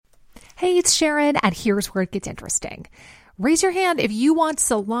Hey, it's Sharon, and here's where it gets interesting. Raise your hand if you want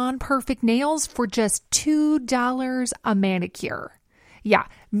salon perfect nails for just $2 a manicure. Yeah,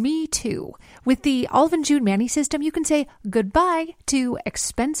 me too. With the Olive & June Mani system, you can say goodbye to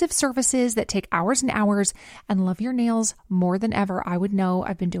expensive services that take hours and hours and love your nails more than ever. I would know.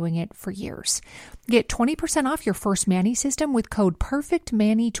 I've been doing it for years. Get 20% off your first Mani system with code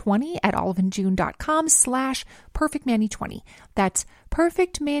PERFECTMANI20 at oliveandjune.com/PERFECTMANI20. That's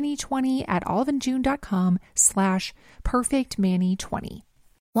PERFECTMANI20 at oliveandjune.com/PERFECTMANI20.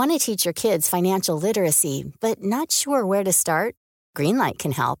 Want to teach your kids financial literacy, but not sure where to start? Greenlight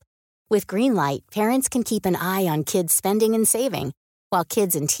can help. With Greenlight, parents can keep an eye on kids' spending and saving, while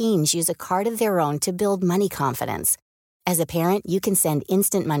kids and teens use a card of their own to build money confidence. As a parent, you can send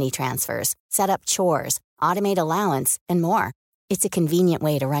instant money transfers, set up chores, automate allowance, and more. It's a convenient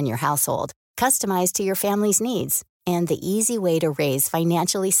way to run your household, customized to your family's needs, and the easy way to raise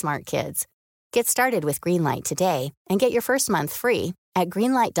financially smart kids. Get started with Greenlight today and get your first month free at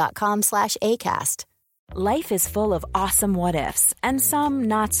greenlight.com/ACAST. Life is full of awesome what-ifs, and some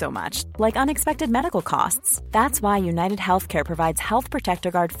not so much, like unexpected medical costs. That's why United Healthcare provides Health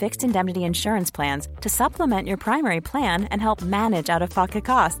Protector Guard fixed indemnity insurance plans to supplement your primary plan and help manage out-of-pocket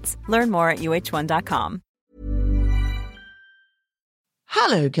costs. Learn more at uh1.com.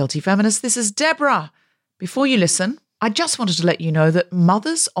 Hello, Guilty Feminists. This is Deborah. Before you listen, I just wanted to let you know that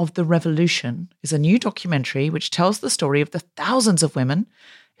Mothers of the Revolution is a new documentary which tells the story of the thousands of women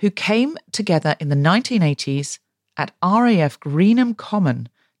who came together in the 1980s at RAF Greenham Common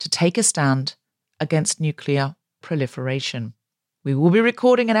to take a stand against nuclear proliferation. We will be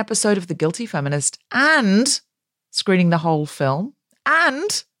recording an episode of The Guilty Feminist and screening the whole film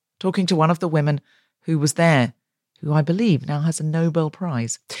and talking to one of the women who was there, who I believe now has a Nobel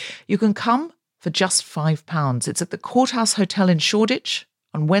Prize. You can come for just £5. It's at the Courthouse Hotel in Shoreditch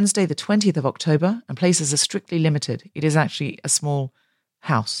on Wednesday the 20th of October, and places are strictly limited. It is actually a small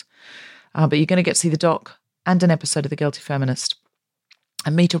house. But you're going to get to see the doc and an episode of The Guilty Feminist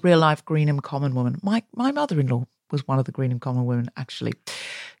and meet a real-life Greenham Common woman. My mother-in-law was one of the Greenham Common women, actually.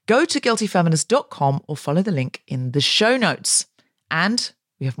 Go to guiltyfeminist.com or follow the link in the show notes. And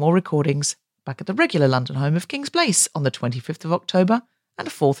we have more recordings back at the regular London home of King's Place on the 25th of October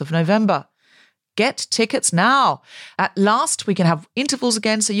and 4th of November. Get tickets now. At last, we can have intervals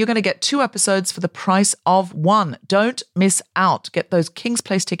again, so you're going to get 2 episodes for the price of 1. Don't miss out. Get those King's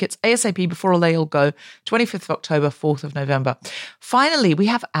Place tickets ASAP before they all go. 25th of October, 4th of November. Finally, we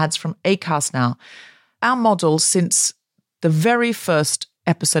have ads from Acast now. Our model since the very first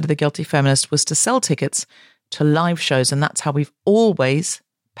episode of The Guilty Feminist was to sell tickets to live shows, and that's how we've always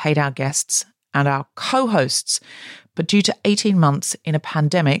paid our guests and our co-hosts. But due to 18 months in a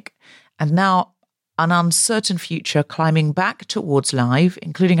pandemic, and now an uncertain future climbing back towards live,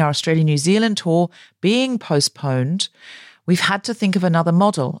 including our Australia-New Zealand tour being postponed, we've had to think of another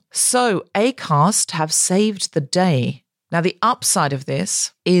model. So Acast have saved the day. Now, the upside of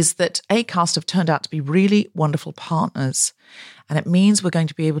this is that Acast have turned out to be really wonderful partners, and it means we're going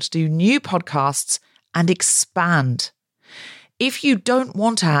to be able to do new podcasts and expand. If you don't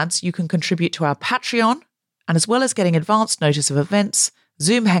want ads, you can contribute to our Patreon, and as well as getting advance notice of events,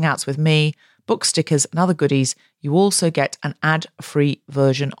 Zoom Hangouts with me, book stickers and other goodies, you also get an ad-free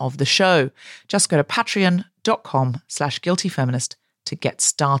version of the show. Just go to patreon.com/guiltyfeminist to get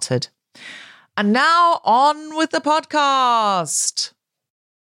started. And now on with the podcast.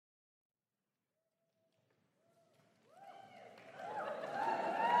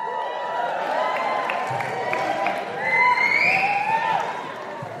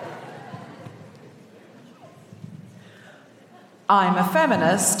 I'm a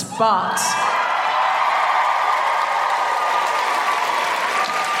feminist, but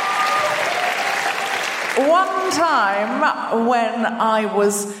one time when I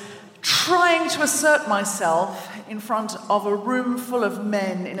was trying to assert myself in front of a room full of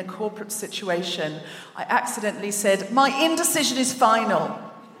men in a corporate situation, I accidentally said, "My indecision is final."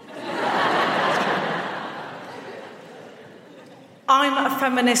 I'm a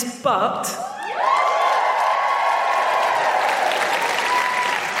feminist, but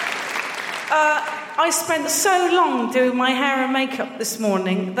I spent so long doing my hair and makeup this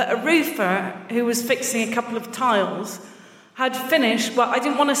morning that a roofer who was fixing a couple of tiles had finished. Well, I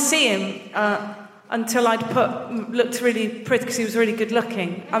didn't want to see him until I'd looked really pretty, because he was really good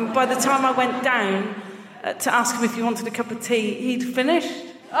looking. And by the time I went down to ask him if he wanted a cup of tea, he'd finished.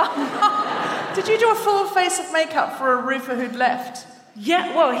 Did you do a full face of makeup for a roofer who'd left?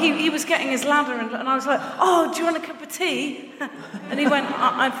 Yeah, well, he was getting his ladder, and I was like, "Oh, do you want a cup of tea?" And he went,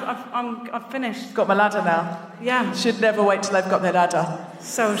 "I've finished. Got my ladder now." Yeah. Should never wait till they've got their ladder.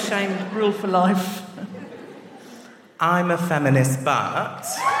 So ashamed. Rule for life. I'm a feminist, but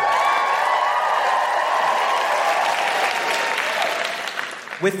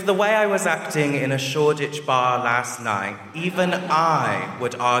with the way I was acting in a Shoreditch bar last night, even I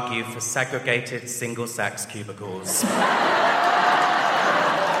would argue for segregated single-sex cubicles.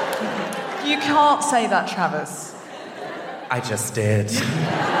 You can't say that, Travis. I just did.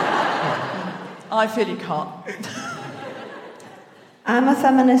 I feel you can't. I'm a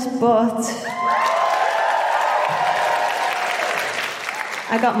feminist, but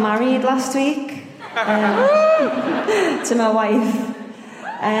I got married last week to my wife.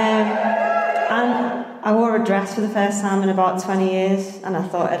 And I wore a dress for the first time in about 20 years, and I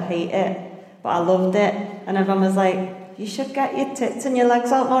thought I'd hate it, but I loved it. And everyone was like, "You should get your tits and your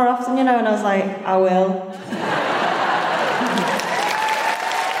legs out more often, you know." And I was like, "I will."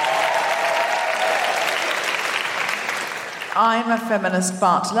 I'm a feminist,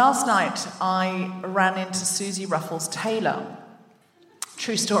 but last night I ran into Susie Ruffles-Taylor.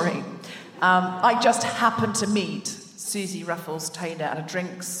 True story. I just happened to meet Susie Ruffles-Taylor at a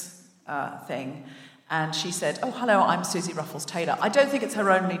drinks thing, and she said, "Oh, hello, I'm Susie Ruffles-Taylor." I don't think it's her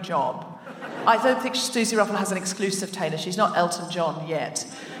only job. I don't think Susie Ruffles has an exclusive tailor. She's not Elton John yet.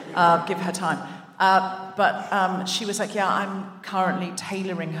 Give her time. But she was like, "Yeah, I'm currently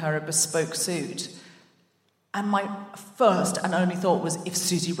tailoring her a bespoke suit." And my first and only thought was, if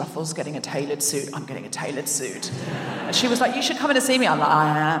Susie Ruffles getting a tailored suit, I'm getting a tailored suit. And she was like, "You should come in and see me." I'm like,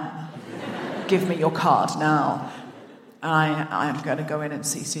 "I am. Give me your card now." I am going to go in and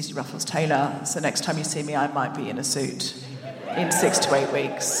see Susie Ruffles-Taylor. So next time you see me, I might be in a suit in 6 to 8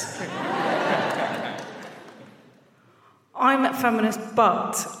 weeks. I'm a feminist,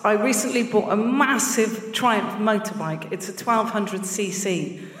 but I recently bought a massive Triumph motorbike. It's a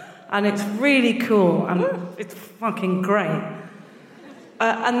 1200cc, and it's really cool, and it's fucking great.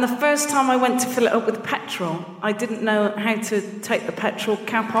 And the first time I went to fill it up with petrol, I didn't know how to take the petrol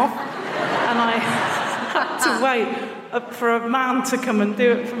cap off, and I had to wait for a man to come and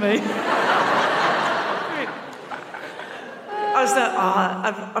do it for me. I was like,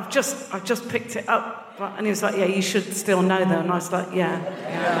 I've just picked it up. And he was like, "Yeah, you should still know though." And I was like, yeah.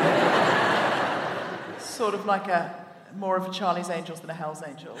 Sort of like more of a Charlie's Angels than a Hell's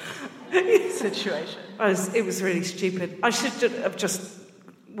Angels situation. It was really stupid. I should have just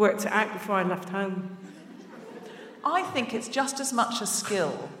worked it out before I left home. I think it's just as much a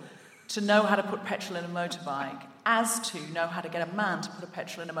skill to know how to put petrol in a motorbike as to know how to get a man to put a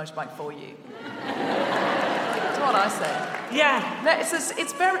petrol in a motorbike for you. That's what I say. Yeah. No, it's a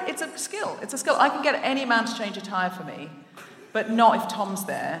skill. It's a skill. I can get any man to change a tyre for me, but not if Tom's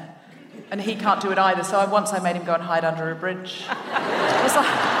there, and he can't do it either. So once I made him go and hide under a bridge.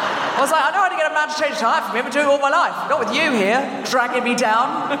 I was like, I know how to get a man to change a tyre for me. I've been doing it all my life. Not with you here, dragging me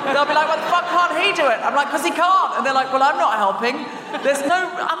down. They'll be like, "What the fuck can't he do it?" I'm like, "Because he can't." And they're like, "Well, I'm not helping. There's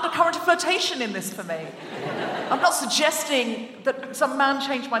no undercurrent of flirtation in this for me. I'm not suggesting that some man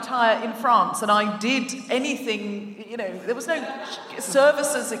changed my tyre in France and I did anything, there was no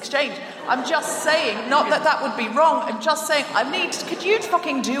services exchange. I'm just saying, not that that would be wrong, I'm just saying, could you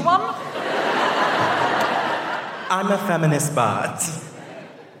fucking do one?" I'm a feminist, but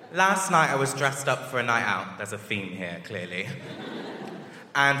last night I was dressed up for a night out. There's a theme here, clearly.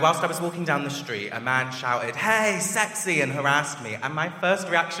 And whilst I was walking down the street, a man shouted, "Hey, sexy," and harassed me. And my first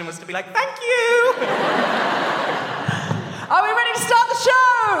reaction was to be like, "Thank you!" Are we ready to start the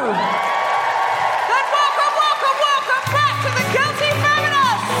show? Then welcome back to the Guilty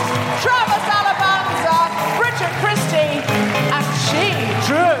Feminists! Travis Alabanza, Bridget Christie, and she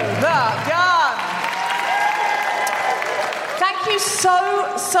drew the gun. Thank you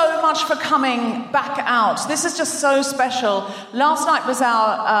so much for coming back out. This is just so special. Last night was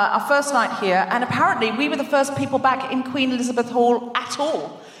our first night here, and apparently we were the first people back in Queen Elizabeth Hall at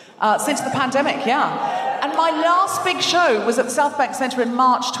all since the pandemic, yeah. And my last big show was at the South Bank Centre in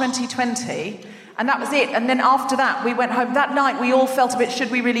March 2020, and that was it. And then after that, we went home. That night, we all felt a bit, should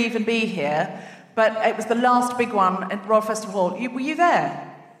we really even be here? But it was the last big one at Royal Festival Hall. Were you there?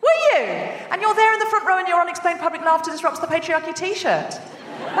 Were you? And you're there in the front row in your Unexplained Public Laughter Disrupts the Patriarchy t-shirt.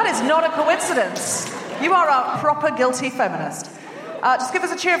 That is not a coincidence. You are a proper guilty feminist. Just give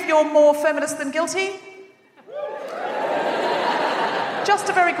us a cheer if you're more feminist than guilty. Just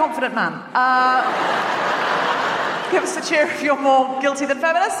a very confident man. Give us a cheer if you're more guilty than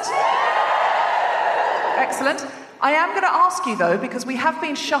feminist. Excellent. I am going to ask you, though, because we have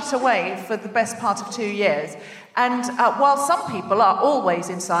been shut away for the best part of 2 years, and while some people are always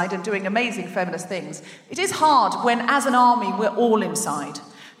inside and doing amazing feminist things, it is hard when, as an army, we're all inside.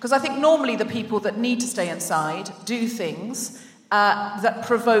 Because I think normally the people that need to stay inside do things that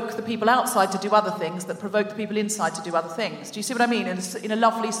provoke the people outside to do other things, that provoke the people inside to do other things. Do you see what I mean? In a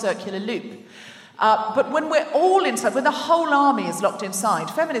lovely circular loop. But when we're all inside, when the whole army is locked inside,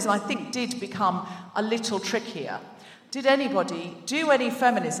 feminism, I think, did become a little trickier. Did anybody do any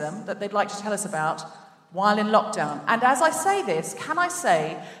feminism that they'd like to tell us about while in lockdown? And as I say this, can I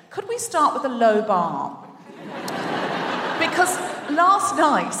say, could we start with a low bar? Because last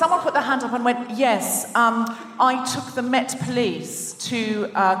night, someone put their hand up and went, yes, I took the Met Police to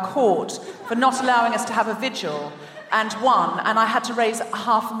court for not allowing us to have a vigil and won, and I had to raise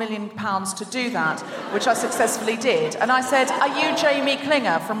 £500,000 to do that, which I successfully did. And I said, are you Jamie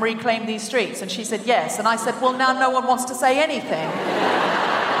Klinger from Reclaim These Streets? And she said, yes. And I said, well, now no one wants to say anything.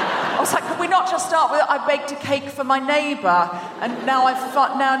 I was like, could we not just start with, I baked a cake for my neighbour, and now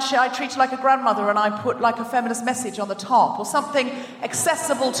I treat her like a grandmother, and I put like a feminist message on the top, or something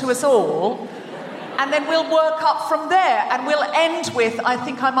accessible to us all, and then we'll work up from there, and we'll end with, I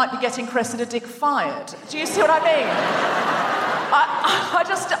think I might be getting Cressida Dick fired. Do you see what I mean?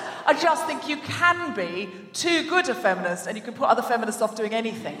 I just think you can be too good a feminist, and you can put other feminists off doing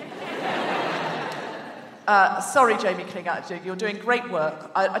anything. Sorry, Jamie Klinger, you're doing great work.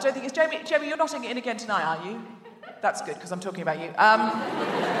 I don't think it's Jamie, you're not in again tonight, are you? That's good, because I'm talking about you.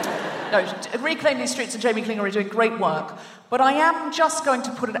 No, Reclaim These Streets and Jamie Klinger are doing great work. But I am just going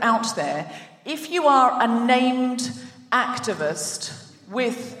to put it out there. If you are a named activist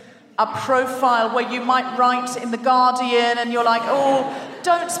with a profile where you might write in The Guardian and you're like, oh,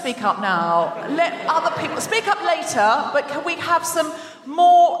 don't speak up now. Let other people speak up later, but can we have some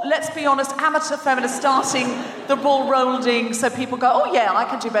more, let's be honest, amateur feminists starting the ball rolling so people go, oh yeah, I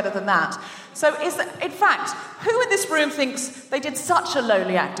can do better than that. So in fact, who in this room thinks they did such a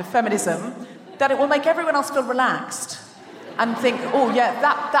lowly act of feminism that it will make everyone else feel relaxed and think, oh yeah,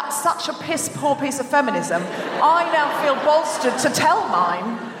 that's such a piss-poor piece of feminism. I now feel bolstered to tell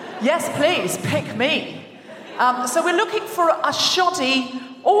mine, yes, please, pick me. So we're looking for a shoddy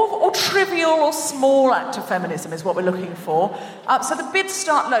or trivial or small act of feminism is what we're looking for. So the bids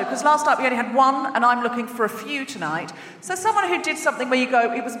start low, because last night we only had one, and I'm looking for a few tonight. So someone who did something where you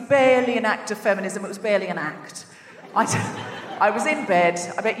go, it was barely an act of feminism, it was barely an act. I was in bed.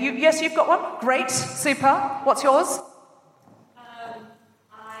 I bet you, yes, you've got one? Great, super. What's yours?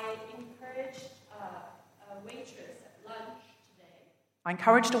 I encouraged a waitress at lunch today. I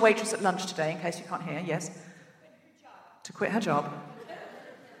encouraged a waitress at lunch today, in case you can't hear, yes. To quit her job.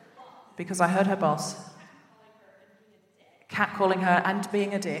 Because I heard her boss catcalling her and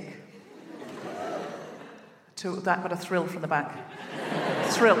being a dick. That got a thrill from the back.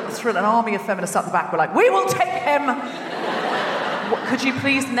 Thrill, an army of feminists up the back were like, we will take him! Could you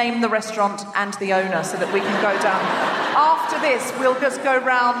please name the restaurant and the owner so that we can go down? After this, we'll just go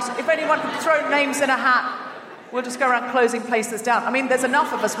round. If anyone can throw names in a hat, we'll just go around closing places down. I mean, there's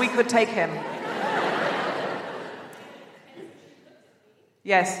enough of us, we could take him.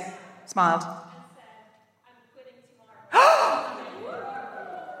 Yes. Smiled.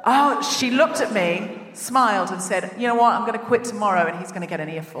 Oh, she looked at me, smiled and said, you know what, I'm going to quit tomorrow and he's going to get an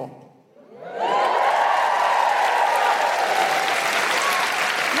earful.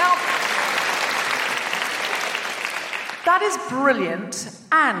 Now, that is brilliant,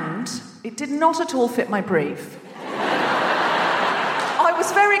 and it did not at all fit my brief. I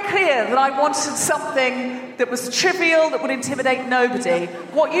was very clear that I wanted something that was trivial, that would intimidate nobody.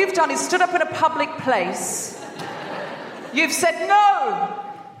 What you've done is stood up in a public place. You've said no.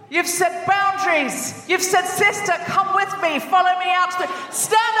 You've said boundaries. You've said, sister, come with me. Follow me out.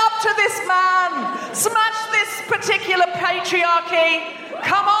 Stand up to this man. Smash this particular patriarchy.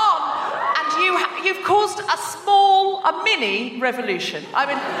 Come on. And you've caused a mini revolution. I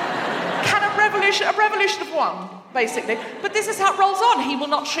mean, can a revolution of one, basically. But this is how it rolls on. He will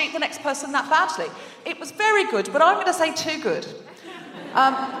not treat the next person that badly. It was very good, but I'm going to say too good.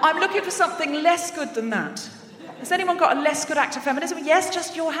 I'm looking for something less good than that. Has anyone got a less good act of feminism? Yes,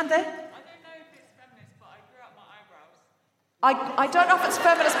 just your hand there. I don't know if it's feminist, but I grew out my eyebrows. I don't know if it's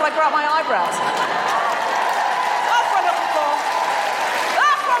feminist, but I grew out my eyebrows. That's what I'm looking for.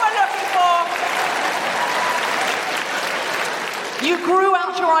 That's what I'm looking for. You grew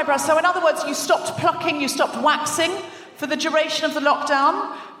out your eyebrows. So in other words, you stopped plucking, you stopped waxing for the duration of the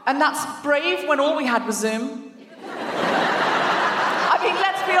lockdown. And that's brave when all we had was Zoom. I mean,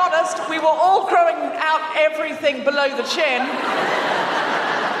 let's be honest, we were all growing out everything below the chin.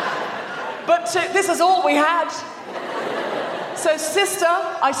 But this is all we had. So, sister,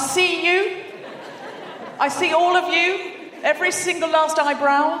 I see you. I see all of you, every single last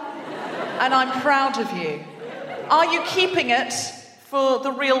eyebrow, and I'm proud of you. Are you keeping it for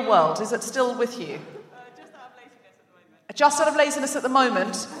the real world? Is it still with you? Just out of laziness at the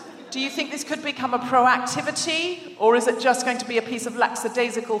moment. Do you think this could become a proactivity, or is it just going to be a piece of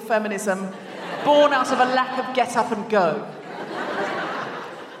lackadaisical feminism born out of a lack of get up and go?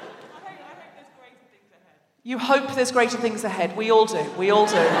 You hope there's greater things ahead. We all do. We all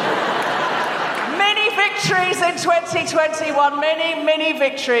do. Many victories in 2021. Many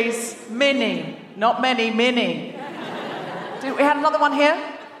victories. Many. Not many, many. We had another one here?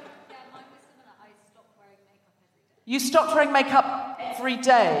 You stopped wearing makeup every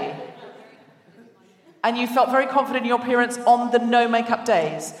day. And you felt very confident in your appearance on the no makeup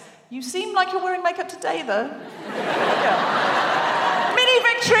days. You seem like you're wearing makeup today, though. Yeah. Mini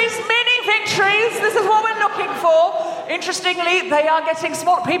victories. This is what we're looking for. Interestingly, they are getting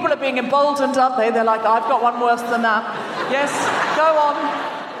small. People are being emboldened, aren't they? They're like, I've got one worse than that. Yes, go on.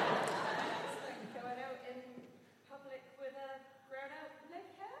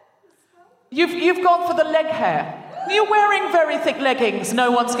 You've gone for the leg hair. You're wearing very thick leggings.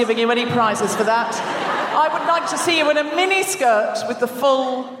 No one's giving you any prizes for that. I would like to see you in a mini skirt with the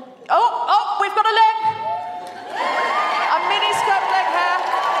full... Oh, we've got a leg. A mini skirt leg hair.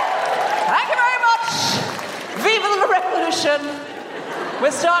 Thank you very much. Viva the revolution.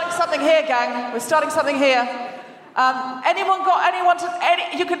 We're starting something here, gang. We're starting something here.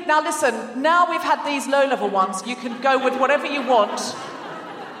 You could now listen. Now we've had these low-level ones. You can go with whatever you want.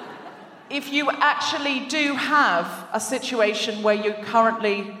 If you actually do have a situation where you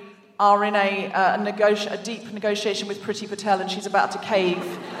currently are in a deep negotiation with Priti Patel and she's about to cave,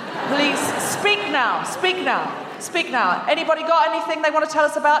 please speak now. Anybody got anything they want to tell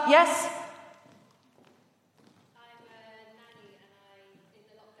us about? Yes? I'm a nanny, and in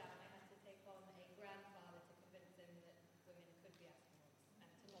the lockdown I had to take on a grandfather to convince him that women could be astronauts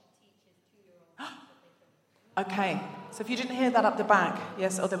and to not teach his 2-year-olds that they couldn't. Okay. So if you didn't hear that up the back,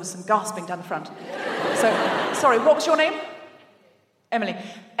 yes, there was some gasping down the front. So, sorry, what was your name? Emily.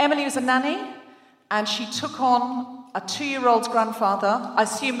 Emily was a nanny, and she took on a 2-year-old's grandfather, I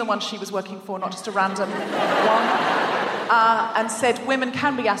assume the one she was working for, not just a random one, and said, women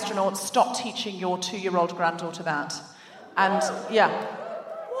can be astronauts, stop teaching your 2-year-old granddaughter that. And, yeah,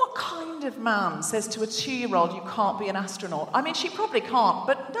 what kind of man says to a 2-year-old, you can't be an astronaut? I mean, she probably can't,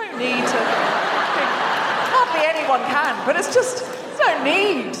 but no need to... Hardly anyone can, but it's just, there's no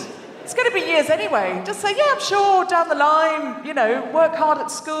need. It's going to be years anyway. Just say, yeah, I'm sure, down the line, work hard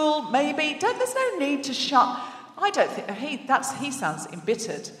at school, maybe. There's no need to shut... I don't think... He sounds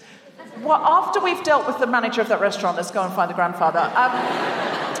embittered. Well, after we've dealt with the manager of that restaurant, let's go and find the grandfather.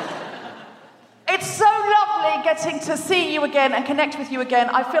 It's so lovely getting to see you again and connect with you again.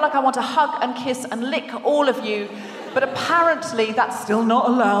 I feel like I want to hug and kiss and lick all of you, but apparently that's still not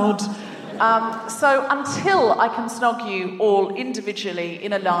allowed. So until I can snog you all individually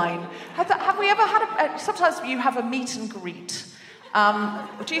in a line, have we ever had sometimes you have a meet and greet.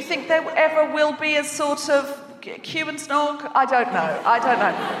 Do you think there ever will be a sort of Q and snog? I don't know.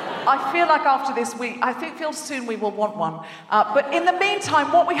 I feel like after this feel soon we will want one. But in the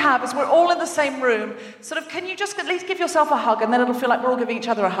meantime, what we have is we're all in the same room. Sort of, can you just at least give yourself a hug, and then it'll feel like we're all giving each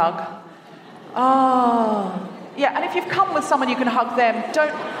other a hug. Oh. Yeah, and if you've come with someone, you can hug them.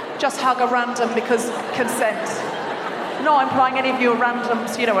 Don't just hug a random because consent. Not implying any of you are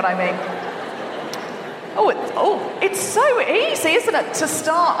randoms, you know what I mean. It's so easy, isn't it, to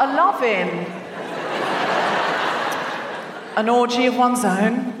start a love-in. An orgy of one's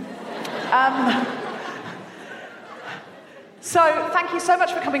own. So thank you so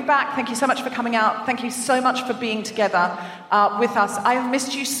much for coming back. Thank you so much for coming out. Thank you so much for being together with us. I've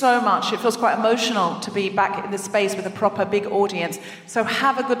missed you so much. It feels quite emotional to be back in this space with a proper big audience. So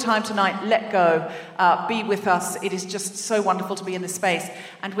have a good time tonight. Let go. Be with us. It is just so wonderful to be in this space.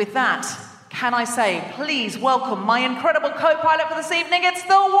 And with that, can I say, please welcome my incredible co-pilot for this evening. It's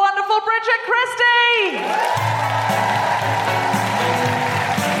the wonderful Bridget Christie.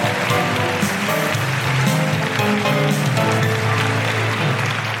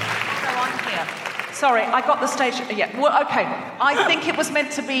 Sorry, I got the stage... Yeah, well, okay. I think it was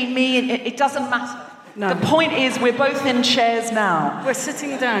meant to be me. It doesn't matter. No. The point is we're both in chairs now. We're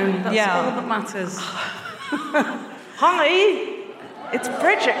sitting down. That's all that matters. Hi. It's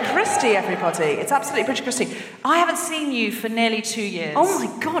Bridget Christie, everybody. It's absolutely Bridget Christie. I haven't seen you for nearly 2 years. Oh, my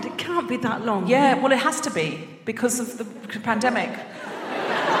God. It can't be that long. Yeah, well, it has to be because of the pandemic.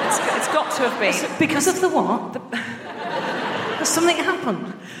 It's got to have been. Because of the what? Has something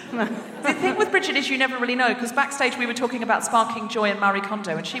happened? The thing with Bridget is you never really know, because backstage we were talking about sparking joy and Marie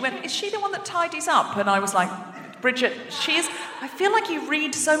Kondo, and she went, is she the one that tidies up? And I was like, Bridget, she is. I feel like you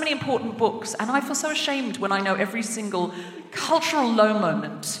read so many important books, and I feel so ashamed when I know every single cultural low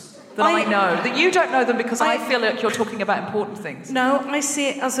moment that I know, that you don't know them because I feel like you're talking about important things. No, I see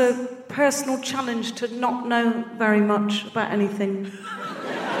it as a personal challenge to not know very much about anything.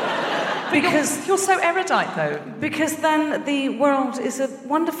 Because you're so erudite, though. Because then the world is a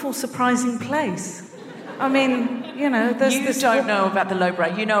wonderful, surprising place. I mean, you know, there's You don't know about the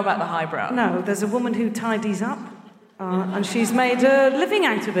lowbrow, you know about the highbrow. No, there's a woman who tidies up, and she's made a living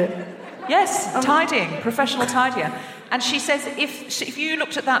out of it. Yes, tidying, professional tidier. And she says if you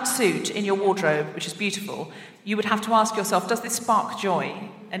looked at that suit in your wardrobe, which is beautiful, you would have to ask yourself, does this spark joy?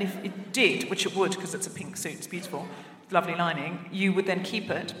 And if it did, which it would, because it's a pink suit, it's beautiful, lovely lining, you would then keep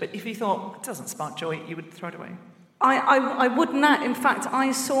it. But if you thought, it doesn't spark joy, you would throw it away. I would not. In fact,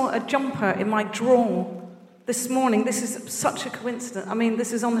 I saw a jumper in my drawer this morning. This is such a coincidence. I mean,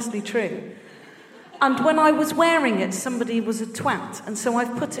 this is honestly true. And when I was wearing it, somebody was a twat, and so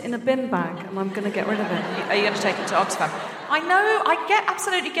I've put it in a bin bag, and I'm going to get rid of it. Are you going to take it to Oxfam? I know,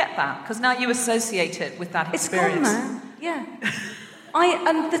 absolutely get that, because now you associate it with that experience. It's gone now, yeah.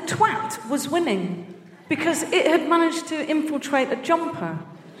 And the twat was winning, because it had managed to infiltrate a jumper.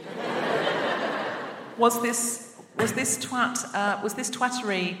 Was this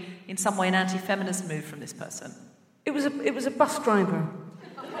twattery in some way an anti-feminist move from this person? It was a bus driver.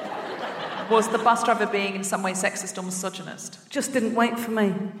 Was the bus driver being in some way sexist or misogynist? Just didn't wait for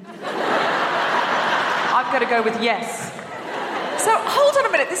me. I'm going to go with yes. So, hold on a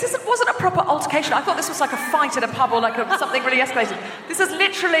minute. This wasn't a proper altercation. I thought this was like a fight at a pub or like something really escalated. This is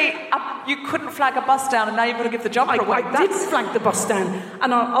literally, you couldn't flag a bus down and now you've got to give the jumper away. I did flag the bus down.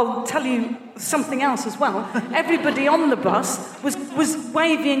 And I'll tell you something else as well. Everybody on the bus was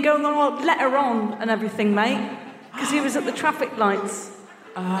waving and going, oh, let her on and everything, mate. Because he was at the traffic lights.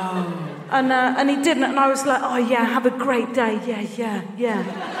 Oh. And he didn't, and I was like, oh yeah, have a great day, yeah.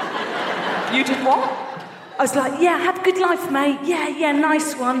 You did what? I was like, yeah, have a good life, mate, yeah,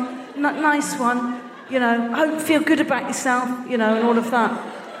 nice one, nice one, you know, hope feel good about yourself, you know, and all of that.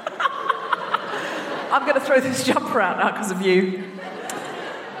 I'm going to throw this jumper out now because of you.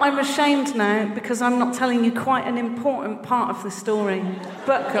 I'm ashamed now because I'm not telling you quite an important part of the story.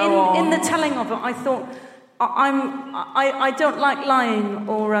 But in the telling of it, I thought, I don't like lying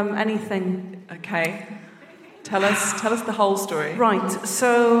or anything. Okay. Tell us the whole story. Right.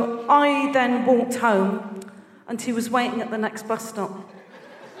 So I then walked home and he was waiting at the next bus stop.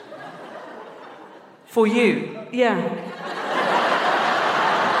 For you? Yeah.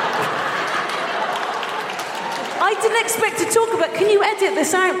 I didn't expect to talk about. Can you edit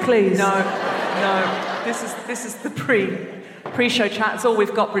this out, please? No. This is the pre-show chat. It's all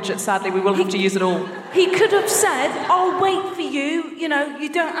we've got, Bridget. Sadly, we will have to use it all. He could have said, I'll wait for you. You know, you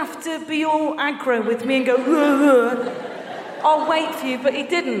don't have to be all aggro with me and go, I'll wait for you. But he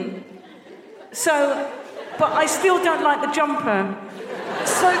didn't. So, but I still don't like the jumper.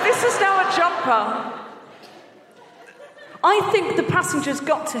 So this is now a jumper. I think the passengers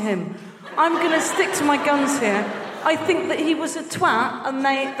got to him. I'm going to stick to my guns here. I think that he was a twat and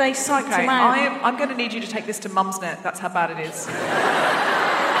they psyched him out. I'm going to need you to take this to Mumsnet. That's how bad it is.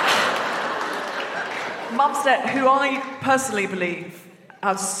 Mumsnet, who I personally believe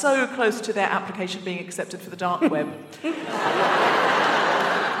are so close to their application being accepted for the dark web.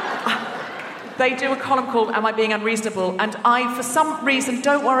 They do a column called Am I Being Unreasonable? And I, for some reason,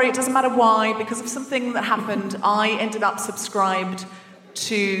 don't worry, it doesn't matter why, because of something that happened, I ended up subscribed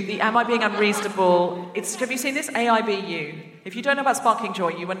to the Am I Being Unreasonable? Have you seen this? AIBU. If you don't know about Sparking Joy,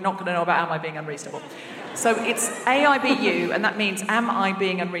 you are not going to know about Am I Being Unreasonable? So it's AIBU, and that means Am I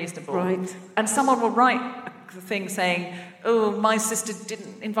Being Unreasonable? Right. And someone will write a thing saying, oh, my sister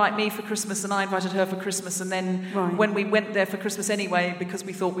didn't invite me for Christmas and I invited her for Christmas, and then when we went there for Christmas anyway, because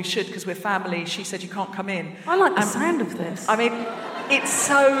we thought we should, because we're family, she said you can't come in. I like the sound of this. I mean, it's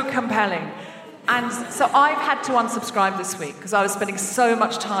so compelling. And so I've had to unsubscribe this week because I was spending so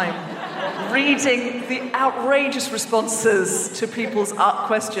much time reading the outrageous responses to people's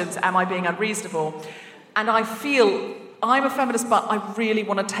questions, am I being unreasonable? And I feel I'm a feminist, but I really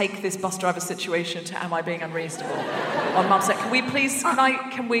want to take this bus driver situation to am I being unreasonable on Mumsnet. Can we please,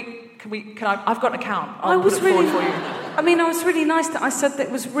 I've got an account. I'll put it forward for you. I mean, I was really nice that I said that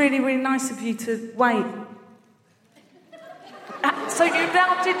it was really, really nice of you to wait. So you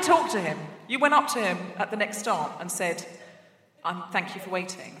now did talk to him. You went up to him at the next stop and said, thank you for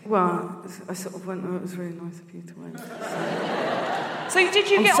waiting. Well, I sort of went, it was really nice of you to wait. So did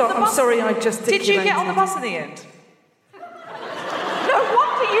you get on the bus? I'm sorry, I just Did you get on the bus in the end?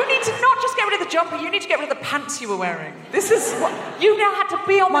 jumper. You need to get rid of the pants you were wearing. This is what... You now had to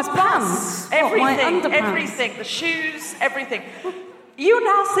be on My this pants? bus. What, my Everything, underpants? everything. The shoes, everything. You're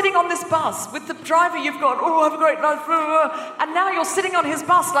now sitting on this bus with the driver you've got, oh, have a great night, and now you're sitting on his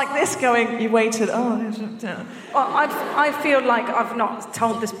bus like this going, you waited, oh... Well, I feel like I've not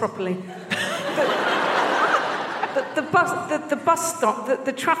told this properly. The bus stop,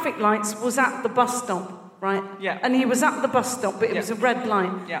 the traffic lights was at the bus stop, right? Yeah. And he was at the bus stop, but it was a red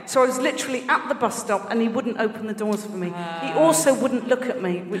light. Yeah. So I was literally at the bus stop, and he wouldn't open the doors for me. He also wouldn't look at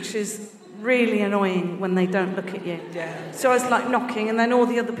me, which is really annoying when they don't look at you. Yeah. So I was like knocking, and then all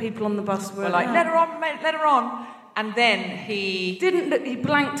the other people on the bus were like, let her on, mate, let her on. And then he... Didn't look, he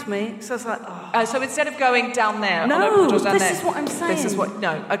blanked me, so I was like, oh. So instead of going down there... No, down this there, is what I'm saying. This is what...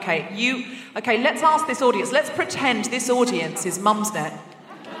 No, okay, Okay, let's ask this audience. Let's pretend this audience is Mumsnet.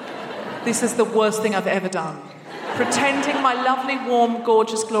 This is the worst thing I've ever done. Pretending my lovely, warm,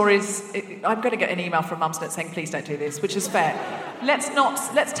 gorgeous, glorious... I'm going to get an email from Mumsnet saying, please don't do this, which is fair. Let's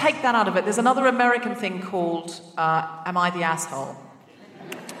take that out of it. There's another American thing called Am I the Asshole?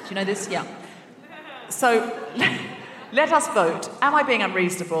 Do you know this? Yeah. So, let us vote. Am I being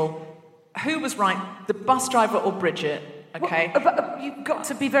unreasonable? Who was right, the bus driver or Bridget? Okay. But you've got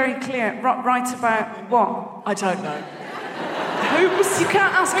to be very clear. Right about what? I don't know. You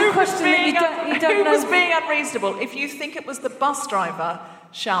can't ask a question that you don't know. Who was being unreasonable? If you think it was the bus driver,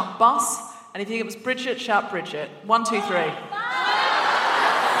 shout bus. And if you think it was Bridget, shout Bridget. 1, 2, 3.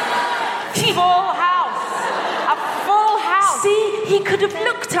 Full house. A full house. See, he could have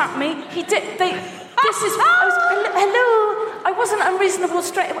looked at me. He did. Hello. I wasn't unreasonable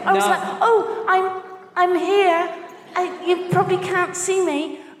straight away. I was like, oh, I'm here. You probably can't see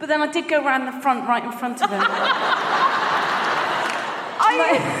me. But then I did go round the front, right in front of him. Are you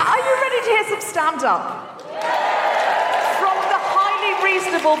ready to hear some stand-up? From the highly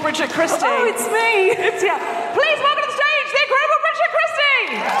reasonable Bridget Christie. Oh, it's me. Please welcome to the stage the incredible Bridget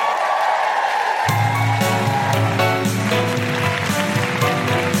Christie.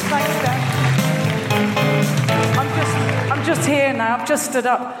 I'm just here now. I've just stood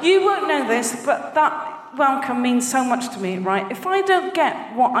up. You won't know this, but that welcome means so much to me, right? If I don't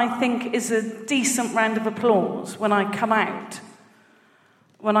get what I think is a decent round of applause when I come out,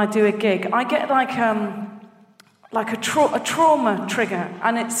 when I do a gig, I get like a trauma trigger,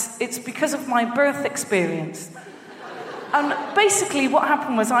 and it's because of my birth experience. And basically what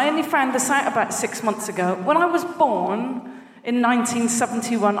happened was I only found this out about 6 months ago. When I was born in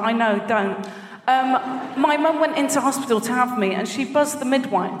 1971, I know, don't. My mum went into hospital to have me, and she buzzed the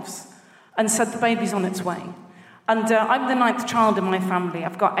midwives and said the baby's on its way. And I'm the 9th child in my family.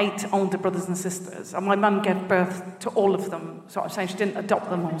 I've got 8 older brothers and sisters, and my mum gave birth to all of them. So I'm saying she didn't adopt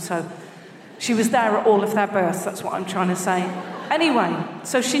them all, so she was there at all of their births, that's what I'm trying to say. Anyway,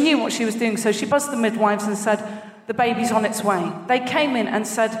 so she knew what she was doing, so she buzzed the midwives and said, the baby's on its way. They came in and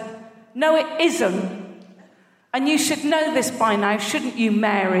said, no, it isn't. And you should know this by now, shouldn't you,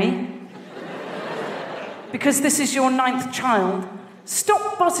 Mary? Because this is your 9th child.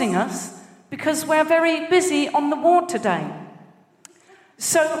 Stop buzzing us, because we're very busy on the ward today.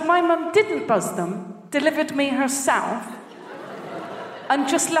 So my mum didn't buzz them, delivered me herself, and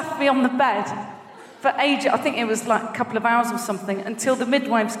just left me on the bed for ages. I think it was like a couple of hours or something, until the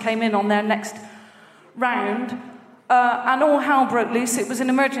midwives came in on their next round, and all hell broke loose. It was an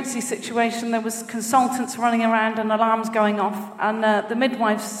emergency situation. There was consultants running around and alarms going off, and the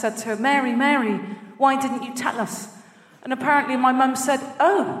midwives said to her, Mary, why didn't you tell us? And apparently my mum said,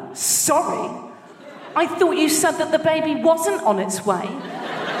 oh, sorry. I thought you said that the baby wasn't on its way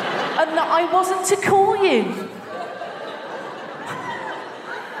and that I wasn't to call you.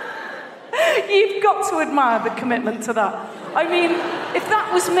 You've got to admire the commitment to that. I mean, if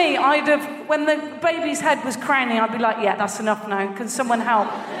that was me, I'd have, when the baby's head was crowning, I'd be like, yeah, that's enough now. Can someone help?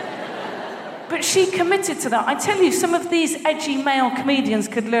 But she committed to that. I tell you, some of these edgy male comedians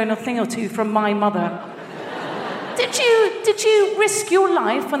could learn a thing or two from my mother. Did you risk your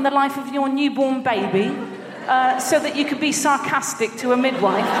life and the life of your newborn baby so that you could be sarcastic to a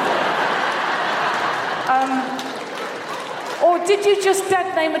midwife? Or did you just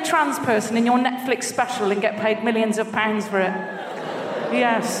dead name a trans person in your Netflix special and get paid millions of pounds for it?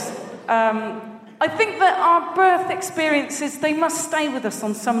 Yes. I think that our birth experiences, they must stay with us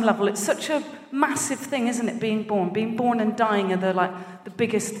on some level. It's such a massive thing, isn't it, being born? Being born and dying are the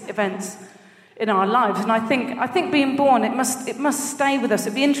biggest events in our lives. And I think being born, it must stay with us.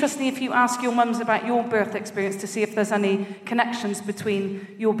 It'd be interesting if you ask your mums about your birth experience to see if there's any connections between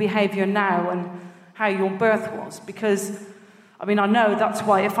your behaviour now and how your birth was. Because, I mean, I know that's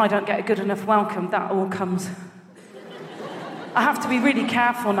why if I don't get a good enough welcome, that all comes I have to be really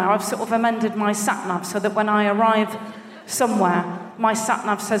careful now. I've sort of amended my sat-nav so that when I arrive somewhere, my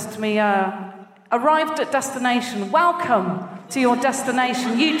sat-nav says to me, arrived at destination, welcome to your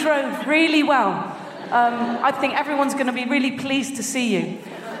destination. You drove really well. I think everyone's going to be really pleased to see you.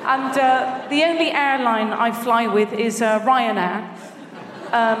 And the only airline I fly with is Ryanair,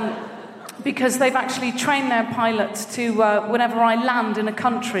 because they've actually trained their pilots to, whenever I land in a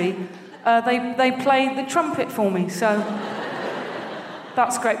country, they play the trumpet for me, so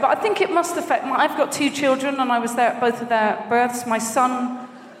that's great. But I think it must affect I've got 2 children, and I was there at both of their births. My son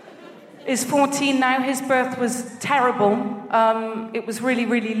is 14 now. His birth was terrible. It was really,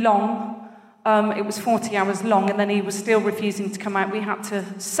 really long. It was 40 hours long, and then he was still refusing to come out. We had to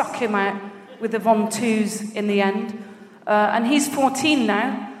suck him out with the Von-2s in the end. And he's 14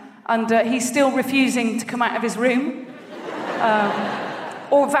 now, and he's still refusing to come out of his room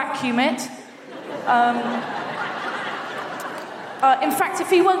or vacuum it. In fact,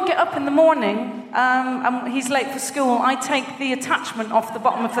 if he won't get up in the morning and he's late for school, I take the attachment off the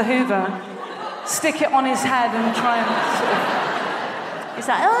bottom of the Hoover, stick it on his head, and try and sort of... He's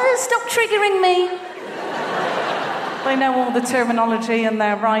like, oh, stop triggering me. They know all the terminology and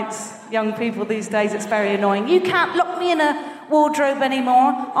their rights. Young people these days, it's very annoying. You can't lock me in a wardrobe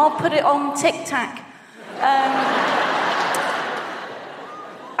anymore. I'll put it on tic-tac.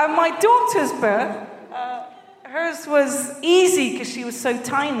 And my daughter's birth, hers was easy because she was so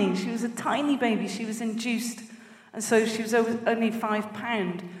tiny. She was a tiny baby. She was induced, and so she was only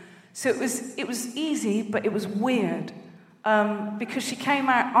 £5. So it was easy, but it was weird because she came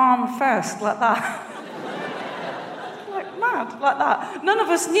out arm first, like that. Like mad, like that. None of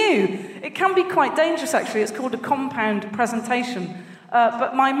us knew. It can be quite dangerous, actually. It's called a compound presentation.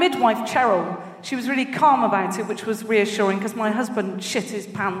 But my midwife, Cheryl, she was really calm about it, which was reassuring because my husband shit his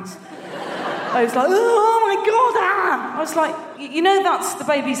pants. I was like, oh my God, ah! I was like, you know that's the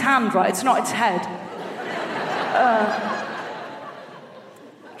baby's hand, right? It's not its head.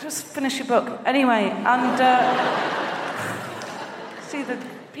 Just finish your book. Anyway, and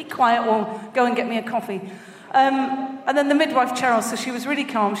be quiet or go and get me a coffee. And then the midwife, Cheryl, so she was really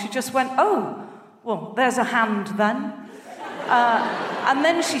calm. She just went, oh, well, there's a hand then. And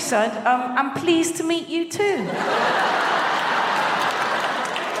then she said, I'm pleased to meet you too.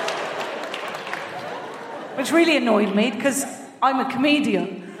 Which really annoyed me, because I'm a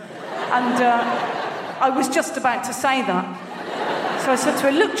comedian. And I was just about to say that. So I said to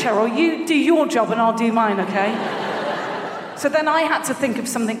her, look, Cheryl, you do your job and I'll do mine, okay? So then I had to think of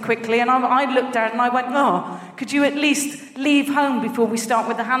something quickly, and I looked down and I went, oh, could you at least leave home before we start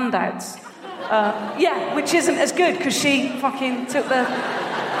with the handouts? Yeah, which isn't as good, because she fucking took the...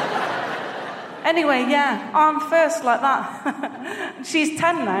 Anyway, yeah, arm first like that. She's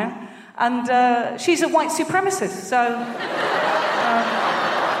 10 now. And she's a white supremacist, so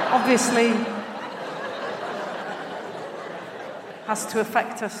obviously has to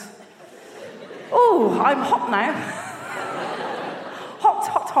affect us. Oh, I'm hot now.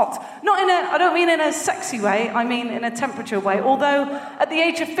 Hot. I don't mean in a sexy way, I mean in a temperature way. Although at the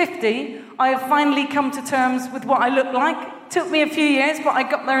age of 50, I have finally come to terms with what I look like. It took me a few years, but I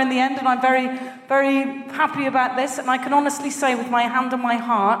got there in the end, and I'm very, very happy about this. And I can honestly say with my hand on my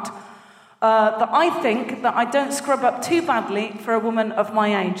heart, that I think that I don't scrub up too badly for a woman of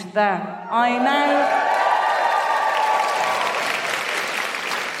my age. There.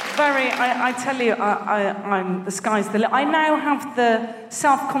 I tell you, I'm the sky's the limit. I now have the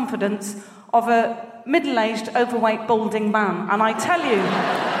self-confidence of a middle-aged, overweight, balding man. And I tell you,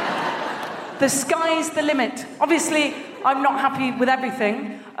 the sky's the limit. Obviously, I'm not happy with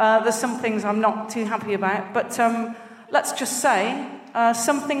everything. There's some things I'm not too happy about. But let's just say...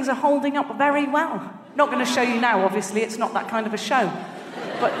 some things are holding up very well. Not going to show you now, obviously. It's not that kind of a show.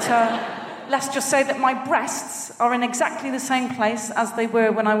 But let's just say that my breasts are in exactly the same place as they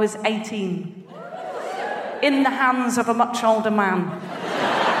were when I was 18. In the hands of a much older man.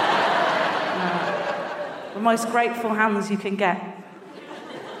 The most grateful hands you can get.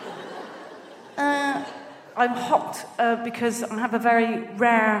 I'm hot because I have a very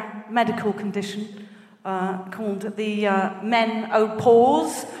rare medical condition. Called the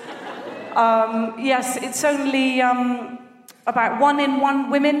menopause. Yes, it's only about 1 in 1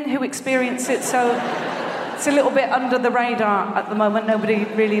 women who experience it, so it's a little bit under the radar at the moment. Nobody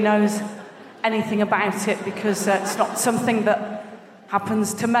really knows anything about it because it's not something that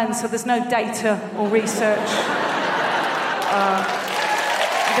happens to men, so there's no data or research.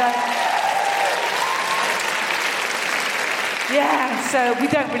 Yeah, so we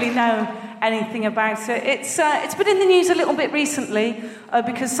don't really know anything about it. It's been in the news a little bit recently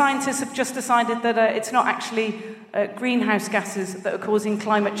because scientists have just decided that it's not actually greenhouse gases that are causing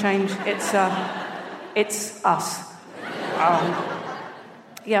climate change. It's us.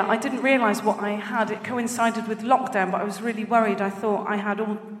 Yeah, I didn't realise what I had. It coincided with lockdown, but I was really worried. I thought I had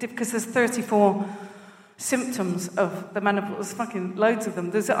all... Because there's 34... symptoms of the menopause, fucking loads of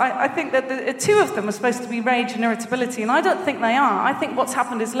them. I think that two of them are supposed to be rage and irritability, and I don't think they are. I think what's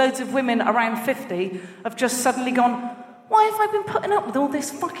happened is loads of women around 50 have just suddenly gone, why have I been putting up with all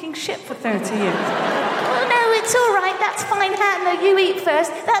this fucking shit for 30 years? Oh, no, it's all right, that's fine, no, you eat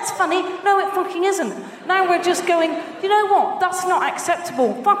first, that's funny. No, it fucking isn't. Now we're just going, you know what, that's not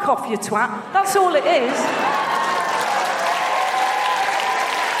acceptable. Fuck off, you twat. That's all it is.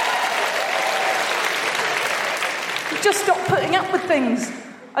 Just stop putting up with things.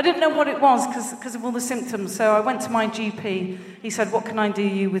 I didn't know what it was because of all the symptoms. So I went to my GP. He said, "What can I do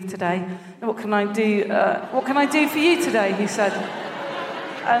you with today? What can I do? What can I do for you today?" He said,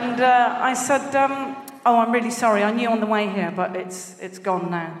 and I said, "Oh, I'm really sorry. I knew on the way here, but it's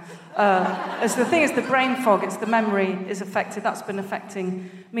gone now." As the thing is, the brain fog. It's the memory is affected. That's been affecting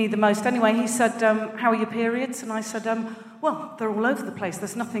me the most. Anyway, he said, "How are your periods?" And I said, "Well, they're all over the place.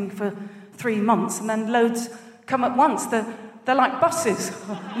 There's nothing for 3 months, and then loads come at once. They're like buses,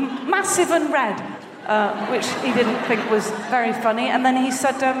 massive and red," which he didn't think was very funny. And then he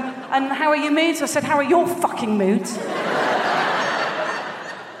said, "And how are your moods?" I said, "How are your fucking moods?"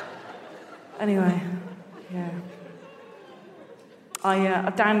 Anyway, yeah.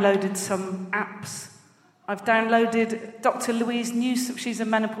 I've downloaded some apps. I've downloaded Dr. Louise Newsom. She's a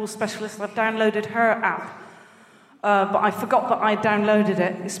menopause specialist. I've downloaded her app. But I forgot that I downloaded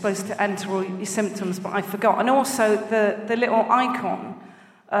it. It's supposed to enter all your symptoms, but I forgot. And also, the little icon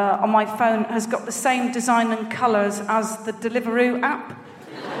on my phone has got the same design and colours as the Deliveroo app.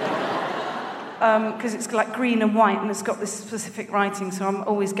 Because it's like green and white, and it's got this specific writing, so I'm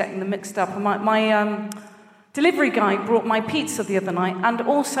always getting them mixed up. And my delivery guy brought my pizza the other night and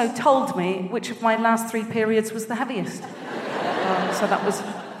also told me which of my last 3 periods was the heaviest. So that was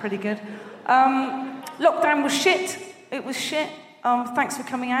pretty good. Lockdown was shit. It was shit. Thanks for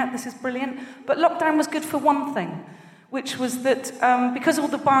coming out. This is brilliant. But lockdown was good for one thing, which was that because all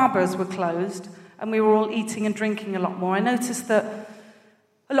the barbers were closed and we were all eating and drinking a lot more, I noticed that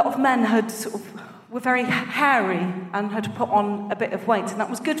a lot of men were very hairy and had put on a bit of weight, and that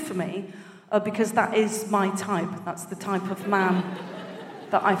was good for me because that is my type. That's the type of man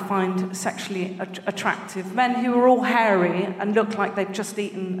that I find sexually attractive. Men who are all hairy and look like they've just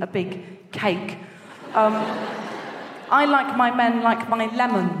eaten a big cake. I like my men like my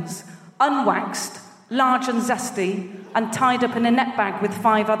lemons, unwaxed, large and zesty, and tied up in a net bag with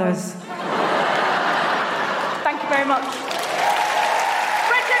 5 others. Thank you very much.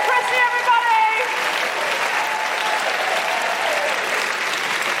 Bridget, Christie, everybody!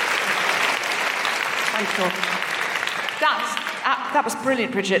 Thank you. That was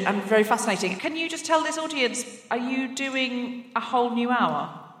brilliant, Bridget, and very fascinating. Can you just tell this audience, are you doing a whole new hour?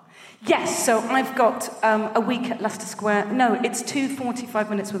 Yes, so I've got a week at Leicester Square. No, it's 2 45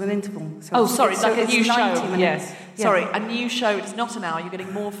 minutes with an interval. So sorry, like a new show. Minutes. Yes. Yeah. Sorry, a new show. It's not an hour. You're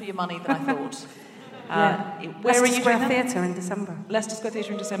getting more for your money than I thought. Where Leicester are you Square doing that? Theatre in December. Leicester Square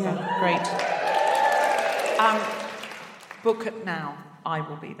Theatre in December. Yeah. Great. Book it now. I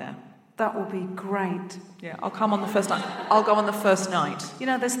will be there. That will be great. Yeah, I'll come on the first night. I'll go on the first night. You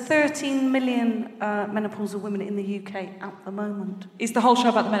know, there's 13 million menopausal women in the UK at the moment. Is the whole show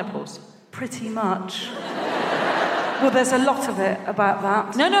about the menopause? Pretty much. Well, there's a lot of it about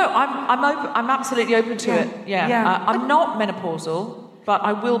that. No, I'm open. I'm absolutely open to it. Yeah. I'm not menopausal, but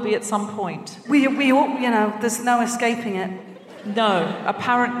I will be at some point. We all, you know, there's no escaping it. No,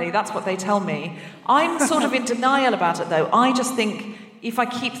 apparently that's what they tell me. I'm sort of in denial about it, though. I just think if I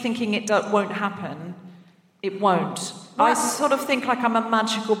keep thinking it won't happen, it won't. Well, I sort of think like I'm a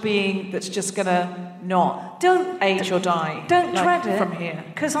magical being that's just gonna not age or die. Don't dread it from here.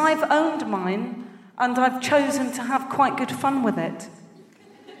 Because I've owned mine and I've chosen to have quite good fun with it.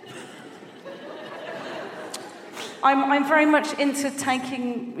 I'm very much into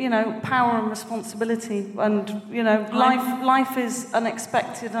taking, you know, power and responsibility, and you know, life is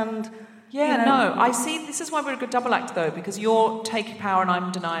unexpected and. Yeah, you know, no, I see. This is why we're a good double act, though, because you're taking power and I'm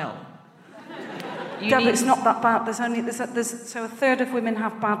in denial. It's not that bad. So a third of women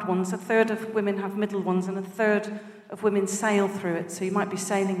have bad ones, a third of women have middle ones, and a third of women sail through it. So you might be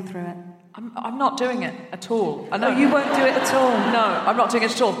sailing through it. I'm not doing it at all. I know. Oh, you won't do it at all? No, I'm not doing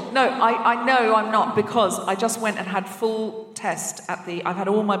it at all. No, I know I'm not, because I just went and had full test I've had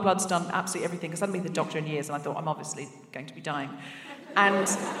all my bloods done, absolutely everything, because I hadn't been to the doctor in years, and I thought I'm obviously going to be dying. And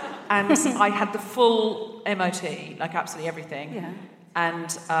I had the full MOT, like absolutely everything. Yeah.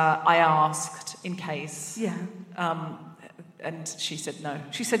 And I asked in case. Yeah. And she said no.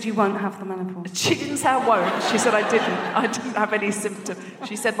 She said you won't have the menopause. She didn't say I won't. She said I didn't. I didn't have any symptom.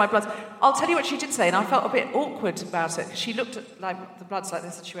 She said my bloods. I'll tell you what she did say, and I felt a bit awkward about it. She looked at like the bloods like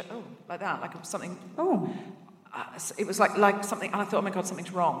this, and she went, "Oh, like that, like something." Oh. It was like something, and I thought, "Oh my God,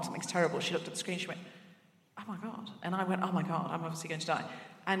 something's wrong. Something's terrible." She looked at the screen. She went, "Oh my God," and I went, "Oh my God, I'm obviously going to die."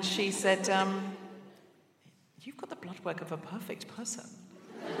 And she said, "You've got the blood work of a perfect person."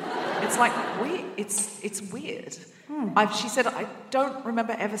 It's like weird. It's weird. She said, "I don't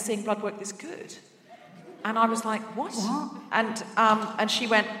remember ever seeing blood work this good," and I was like, "What?" And she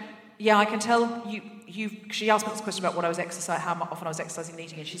went, "Yeah, I can tell you." She asked me this question about what I was exercising, how often I was exercising and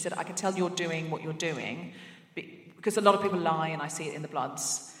eating, and she said, "I can tell you're doing what you're doing because a lot of people lie, and I see it in the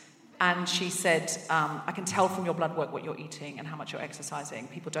bloods." And she said, "I can tell from your blood work what you're eating and how much you're exercising.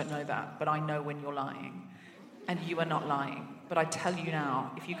 People don't know that, but I know when you're lying, and you are not lying. But I tell you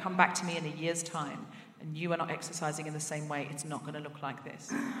now, if you come back to me in a year's time and you are not exercising in the same way, it's not going to look like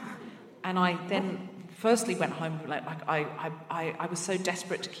this." And I then firstly went home, I was so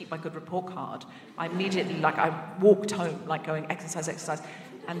desperate to keep my good report card. I immediately, I walked home, going, exercise.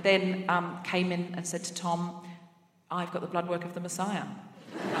 And then came in and said to Tom, "I've got the blood work of the Messiah."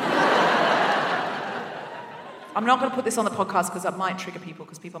 I'm not going to put this on the podcast because it might trigger people,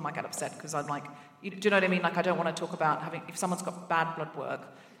 because people might get upset, because I'm like, do you know what I mean? I don't want to talk about if someone's got bad blood work,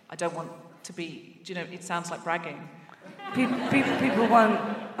 I don't want to be, it sounds like bragging. People won't.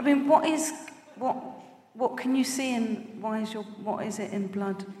 I mean, what can you see in, what is it in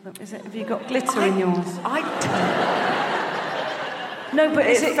blood? Have you got glitter in yours? No, but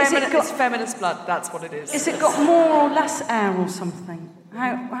it's feminist blood, that's what it is. Has it got more or less air or something?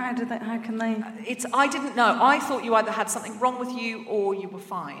 How can they? I didn't know. I thought you either had something wrong with you or you were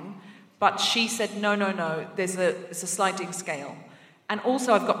fine. But she said, no. It's a sliding scale. And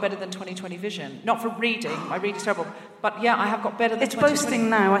also, I've got better than 20/20 vision. Not for reading. My reading's terrible. But yeah, I have got better than 20/20. It's boasting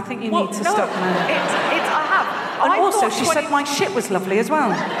now. I think you need to stop now. I have. And also, she said my shit was lovely as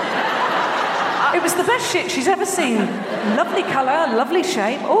well. It was the best shit she's ever seen. Lovely colour, lovely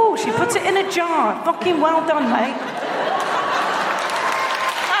shape. Oh, she put it in a jar. Fucking well done, mate.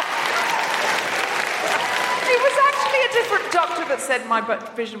 Different doctor that said my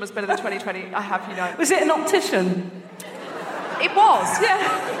vision was better than 20/20. Was it an optician? It was, yeah.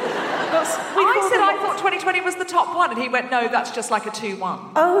 I thought 20/20 was the top one, and he went, "No, that's just like a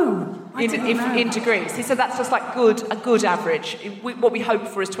 2-1." Oh, in degrees. He said that's just like a good average. What we hope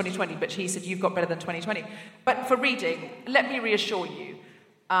for is 20/20, but he said you've got better than 20/20. But for reading, let me reassure you,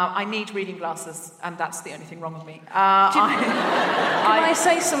 I need reading glasses, and that's the only thing wrong with me. Can I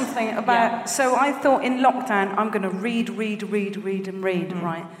say something about... Yeah. So I thought in lockdown, I'm going to read,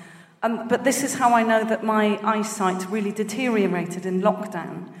 right? But this is how I know that my eyesight really deteriorated in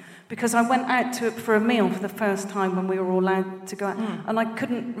lockdown, because I went out for a meal for the first time when we were all allowed to go out, and I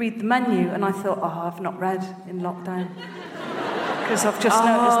couldn't read the menu, and I thought, I've not read in lockdown, because I've just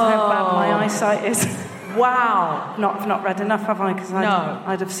noticed how bad my eyesight is. Wow. I've not read enough, have I? Because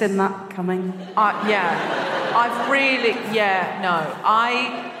I'd have seen that coming. I've really... Yeah, no.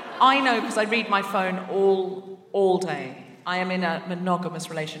 I know, because I read my phone all day. I am in a monogamous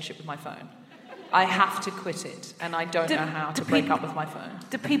relationship with my phone. I have to quit it, and I don't know how to break up with my phone.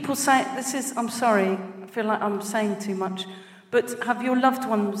 Do people say... I'm sorry, I feel like I'm saying too much, but have your loved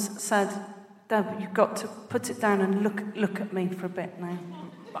ones said, "Deb, you've got to put it down and look at me for a bit now"?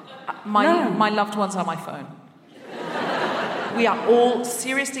 My loved ones are my phone. We are all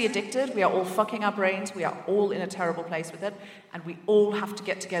seriously addicted. We are all fucking our brains. We are all in a terrible place with it. And we all have to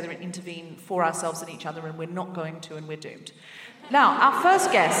get together and intervene for ourselves and each other, and we're not going to, and we're doomed. Now, our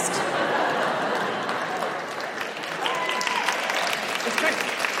first guest...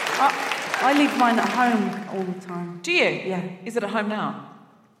 I leave mine at home all the time. Do you? Yeah. Is it at home now?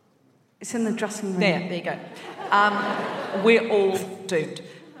 It's in the dressing room. There you go. We're all doomed.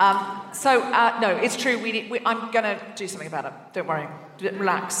 No, it's true. I'm going to do something about it. Don't worry.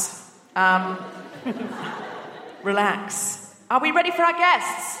 Relax. Relax. Are we ready for our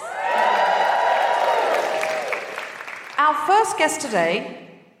guests? Our first guest today...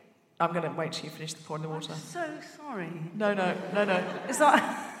 I'm going to wait till you finish the pouring the water. I'm so sorry. No. Is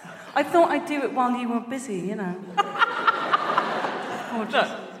that... I thought I'd do it while you were busy, No,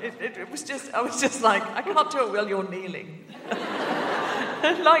 it was just... I was just like, I can't do it while you're kneeling.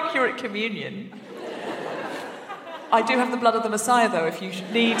 Like you're at communion. I do have the blood of the Messiah, though, if you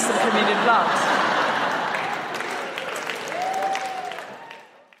need some communion blood.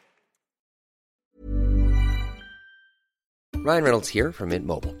 Ryan Reynolds here from Mint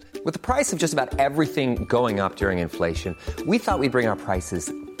Mobile. With the price of just about everything going up during inflation, we thought we'd bring our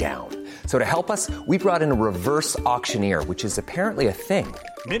prices down. So to help us, we brought in a reverse auctioneer, which is apparently a thing.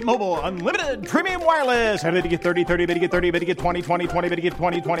 Mint Mobile Unlimited Premium Wireless. How to get 30, 30, bit to get 30, bit to get 20, 20, 20, bit to get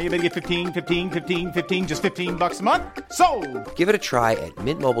 20, 20, bit to get 15, 15, 15, 15, just $15 a month? Sold! Give it a try at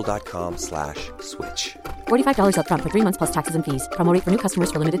mintmobile.com/switch. $45 up front for 3 months plus taxes and fees. Promo rate for new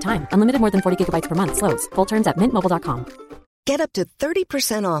customers for limited time. Unlimited more than 40 gigabytes per month. Slows full terms at mintmobile.com. Get up to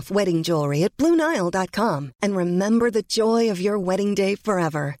 30% off wedding jewelry at BlueNile.com and remember the joy of your wedding day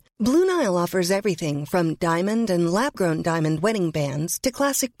forever. Blue Nile offers everything from diamond and lab-grown diamond wedding bands to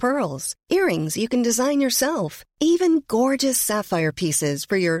classic pearls, earrings you can design yourself, even gorgeous sapphire pieces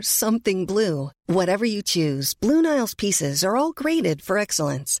for your something blue. Whatever you choose, Blue Nile's pieces are all graded for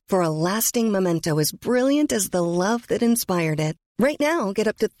excellence, for a lasting memento as brilliant as the love that inspired it. Right now, get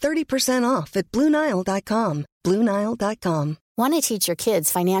up to 30% off at BlueNile.com. BlueNile.com. Want to teach your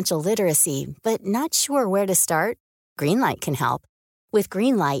kids financial literacy, but not sure where to start? Greenlight can help. With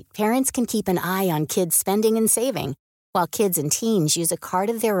Greenlight, parents can keep an eye on kids' spending and saving, while kids and teens use a card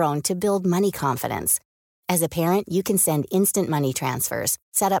of their own to build money confidence. As a parent, you can send instant money transfers,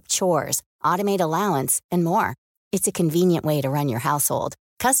 set up chores, automate allowance, and more. It's a convenient way to run your household,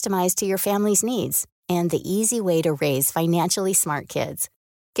 customized to your family's needs, and the easy way to raise financially smart kids.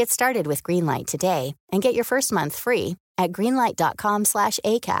 Get started with Greenlight today and get your first month free at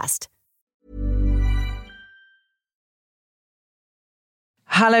greenlight.com/ACAST.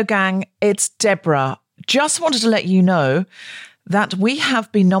 Hello, gang. It's Deborah. Just wanted to let you know that we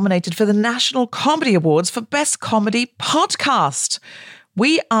have been nominated for the National Comedy Awards for Best Comedy Podcast.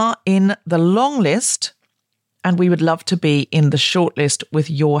 We are in the long list, and we would love to be in the short list with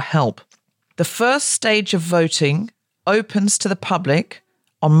your help. The first stage of voting opens to the public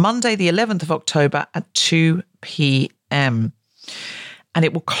on Monday, the 11th of October at 2 p.m. And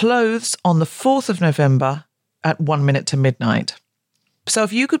it will close on the 4th of November at 1 minute to midnight. So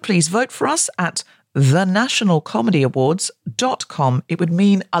if you could please vote for us at thenationalcomedyawards.com, it would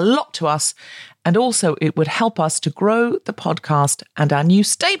mean a lot to us. And also it would help us to grow the podcast and our new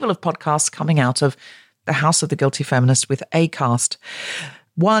stable of podcasts coming out of the House of the Guilty Feminist with Acast.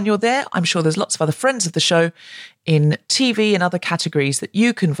 While you're there, I'm sure there's lots of other friends of the show in TV and other categories that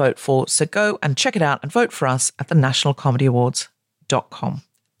you can vote for. So go and check it out and vote for us at thenationalcomedyawards.com.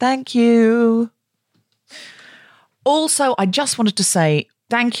 Thank you. Also, I just wanted to say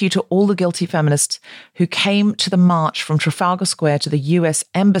thank you to all the guilty feminists who came to the march from Trafalgar Square to the US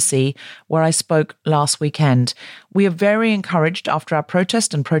Embassy, where I spoke last weekend. We are very encouraged after our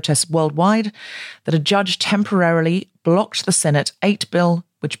protest and protests worldwide that a judge temporarily blocked the Senate 8 bill,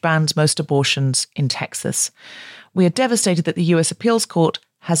 which bans most abortions in Texas. We are devastated that the US Appeals Court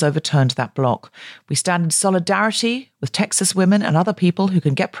has overturned that block. We stand in solidarity with Texas women and other people who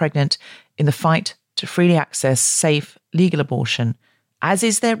can get pregnant in the fight to freely access safe, legal abortion, as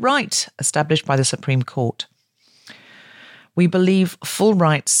is their right established by the Supreme Court. We believe full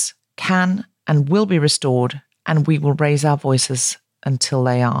rights can and will be restored, and we will raise our voices until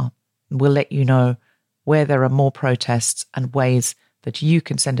they are. We'll let you know where there are more protests and ways that you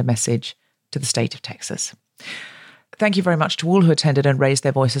can send a message to the state of Texas. Thank you very much to all who attended and raised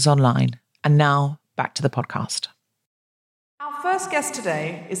their voices online. And now, back to the podcast. Our first guest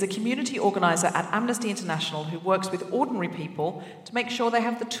today is a community organiser at Amnesty International who works with ordinary people to make sure they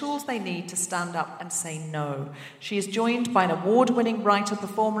have the tools they need to stand up and say no. She is joined by an award-winning writer,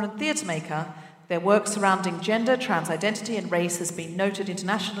 performer and theatre maker. Their work surrounding gender, trans identity and race has been noted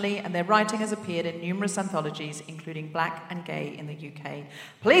internationally, and their writing has appeared in numerous anthologies, including Black and Gay in the UK.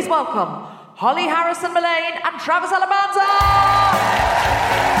 Please welcome Holly Harrison-Mullane and Travis Alabanza!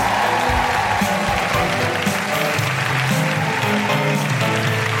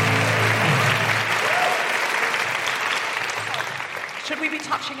 Should we be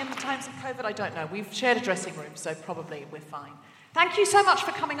touching in the times of COVID? I don't know. We've shared a dressing room, so probably we're fine. Thank you so much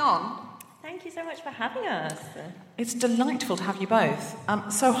for coming on. Thank you so much for having us. It's delightful to have you both.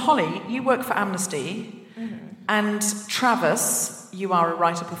 So, Holly, you work for Amnesty, and Travis, you are a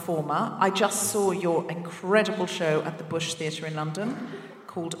writer-performer. I just saw your incredible show at the Bush Theatre in London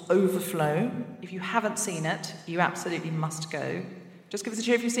called Overflow. If you haven't seen it, you absolutely must go. Just give us a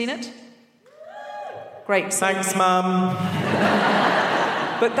cheer if you've seen it. Great. Thanks, Mum.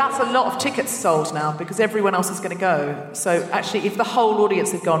 But that's a lot of tickets sold now because everyone else is going to go. So actually, if the whole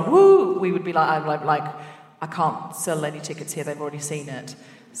audience had gone, woo, we would be like, I can't sell any tickets here, they've already seen it.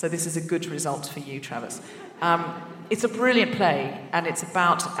 So this is a good result for you, Travis. It's a brilliant play, and it's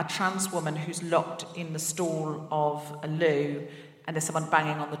about a trans woman who's locked in the stall of a loo, and there's someone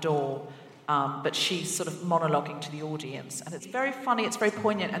banging on the door, but she's sort of monologuing to the audience. And it's very funny, it's very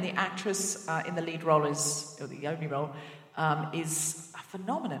poignant, and the actress in the lead role or the only role, is a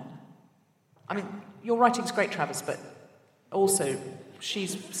phenomenon. I mean, your writing's great, Travis, but also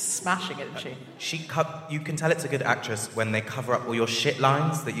she's smashing it, isn't she? You can tell it's a good actress when they cover up all your shit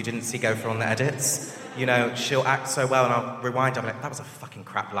lines that you didn't see go through on the edits. You know, she'll act so well, and I'll rewind, I'm like, that was a fucking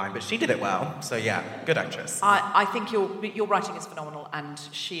crap line, but she did it well. So yeah, good actress. I think your writing is phenomenal, and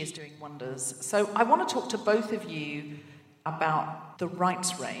she is doing wonders. So I want to talk to both of you about the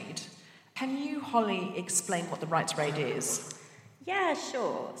rights raid. Can you, Holly, explain what the rights raid is? Yeah,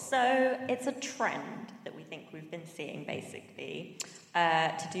 sure. So it's a trend that we think we've been seeing, basically,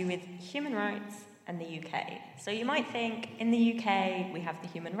 to do with human rights and the UK. So you might think, in the UK, we have the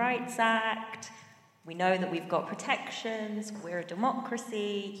Human Rights Act, we know that we've got protections, we're a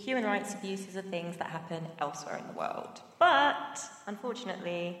democracy, human rights abuses are things that happen elsewhere in the world. But,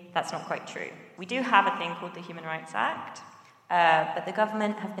 unfortunately, that's not quite true. We do have a thing called the Human Rights Act, but the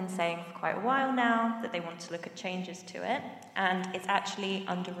government have been saying for quite a while now that they want to look at changes to it, and it's actually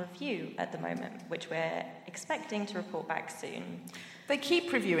under review at the moment, which we're expecting to report back soon. They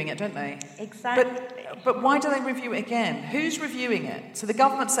keep reviewing it, don't they? Exactly. But why do they review it again? Who's reviewing it? So the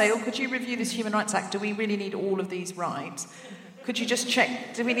government say, could you review this Human Rights Act? Do we really need all of these rights? Could you just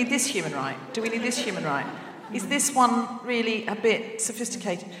check, do we need this human right? Do we need this human right? Is this one really a bit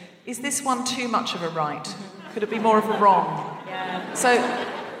sophisticated? Is this one too much of a right? Could it be more of a wrong? Yeah.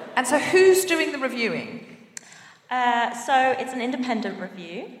 So who's doing the reviewing? So it's an independent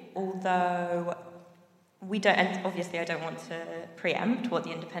review, although we don't, and obviously I don't want to preempt what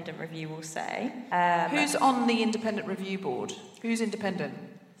the independent review will say. Who's on the independent review board? Who's independent?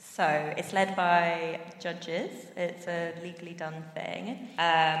 So it's led by judges. It's a legally done thing,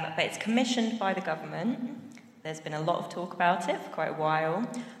 but it's commissioned by the government. There's been a lot of talk about it for quite a while,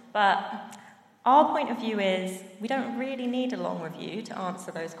 but our point of view is we don't really need a long review to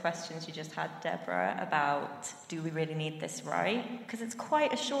answer those questions you just had, Deborah, about do we really need this right? Because it's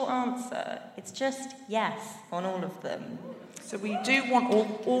quite a short answer. It's just yes on all of them. So we do want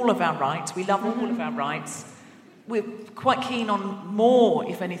all of our rights. We love all of our rights. We're quite keen on more,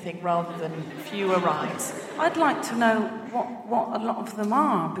 if anything, rather than fewer rights. I'd like to know what a lot of them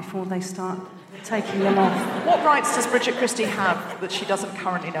are before they start taking them off. What rights does Bridget Christie have that she doesn't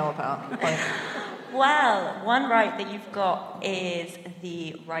currently know about? Well, one right that you've got is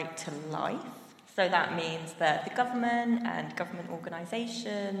the right to life. So that means that the government and government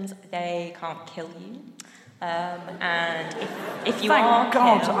organisations, they can't kill you. And if you are Thank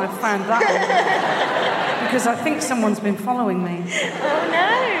God killed... I found that one. Because I think someone's been following me. Oh,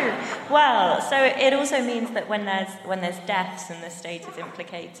 no. Well, so it also means that when there's deaths and the state is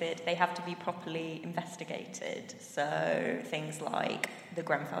implicated, they have to be properly investigated. So things like the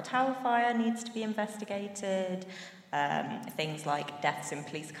Grenfell Tower fire needs to be investigated. Things like deaths in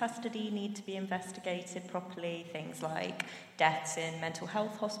police custody need to be investigated properly. Things like deaths in mental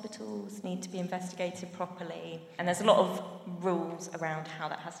health hospitals need to be investigated properly. And there's a lot of rules around how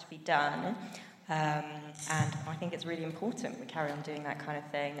that has to be done. And I think it's really important we carry on doing that kind of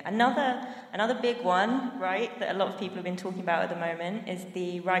thing. Another big one, right, that a lot of people have been talking about at the moment is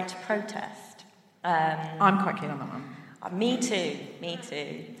the right to protest. I'm quite keen on that one. Me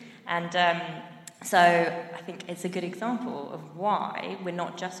too. And so I think it's a good example of why we're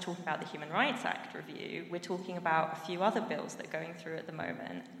not just talking about the Human Rights Act review, we're talking about a few other bills that are going through at the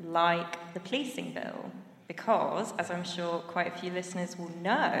moment, like the policing bill. Because, as I'm sure quite a few listeners will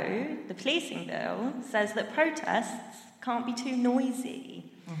know, the policing bill says that protests can't be too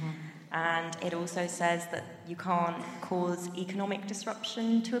noisy. Mm-hmm. And it also says that you can't cause economic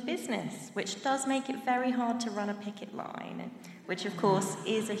disruption to a business, which does make it very hard to run a picket line, which, of course,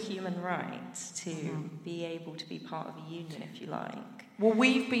 is a human right to be able to be part of a union, if you like. Well,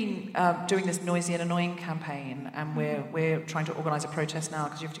 we've been doing this Noisy and Annoying campaign, and we're trying to organise a protest now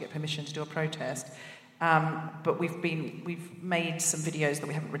because you have to get permission to do a protest. But we've made some videos that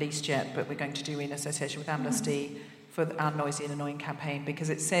we haven't released yet, but we're going to do in association with Amnesty for our Noisy and Annoying campaign, because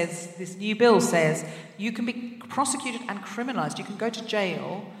it says, this new bill says, you can be prosecuted and criminalised. You can go to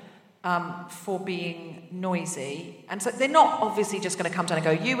jail for being noisy. And so they're not obviously just going to come down and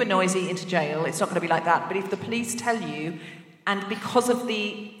go, you were noisy, into jail. It's not going to be like that. But if the police tell you, and because of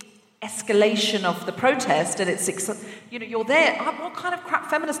the escalation of the protest, and it's, you're there. What kind of crap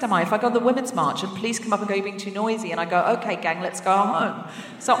feminist am I if I go to the Women's March and police come up and go, you're being too noisy, and I go, okay, gang, let's go home.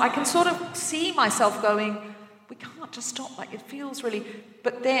 So I can sort of see myself going, we can't just stop. Like, it feels really...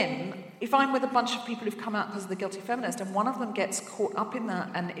 But then, if I'm with a bunch of people who've come out because of the guilty feminist, and one of them gets caught up in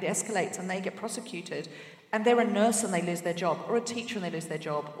that, and it escalates, and they get prosecuted, and they're a nurse and they lose their job, or a teacher and they lose their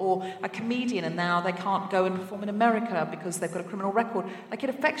job, or a comedian and now they can't go and perform in America because they've got a criminal record. Like, it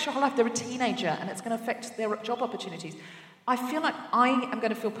affects your whole life. They're a teenager, and it's going to affect their job opportunities. I feel like I am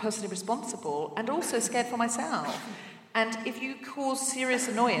going to feel personally responsible and also scared for myself. And if you cause serious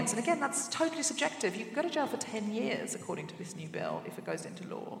annoyance, and again, that's totally subjective, you can go to jail for 10 years, according to this new bill, if it goes into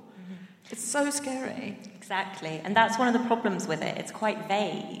law. Mm-hmm. It's so scary. Exactly. And that's one of the problems with it. It's quite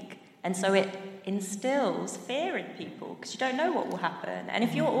vague. And so it instills fear in people because you don't know what will happen. And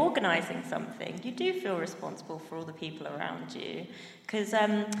if you're organising something, you do feel responsible for all the people around you, because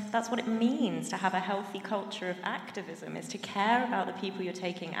that's what it means to have a healthy culture of activism, is to care about the people you're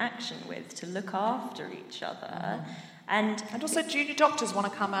taking action with, to look after each other. And also junior doctors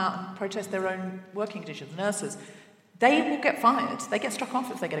want to come out and protest their own working conditions, nurses. They will get fired. They get struck off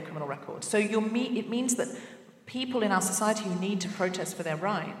if they get a criminal record. So it means that people in our society who need to protest for their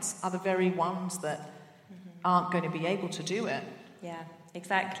rights are the very ones that aren't going to be able to do it. Yeah,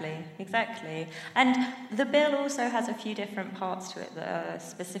 exactly. And the bill also has a few different parts to it that are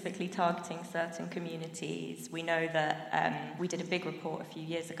specifically targeting certain communities. We know that we did a big report a few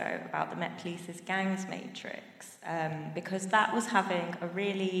years ago about the Met Police's gangs matrix, because that was having a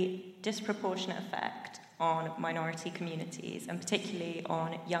really disproportionate effect on minority communities, and particularly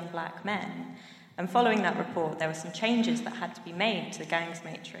on young black men. And following that report, there were some changes that had to be made to the gangs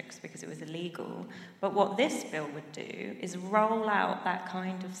matrix because it was illegal. But what this bill would do is roll out that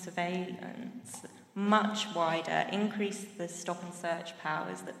kind of surveillance much wider, increase the stop and search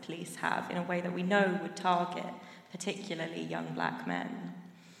powers that police have in a way that we know would target particularly young black men.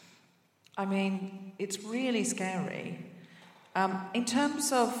 I mean, it's really scary. In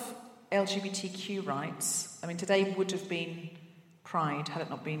terms of LGBTQ rights, I mean, today would have been Pride had it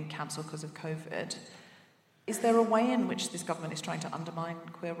not been cancelled because of COVID. Is there a way in which this government is trying to undermine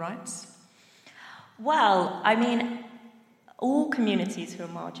queer rights? Well, I mean, all communities who are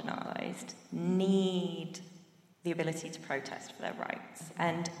marginalised need the ability to protest for their rights.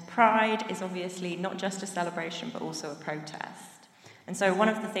 And Pride is obviously not just a celebration, but also a protest. And so one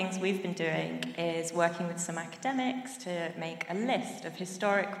of the things we've been doing is working with some academics to make a list of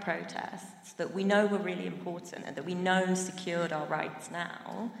historic protests that we know were really important and that we know secured our rights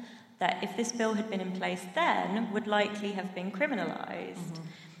now, that if this bill had been in place then, would likely have been criminalised.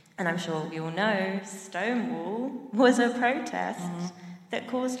 Mm-hmm. And I'm sure we all know Stonewall was a protest that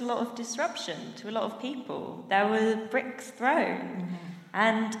caused a lot of disruption to a lot of people. There were bricks thrown.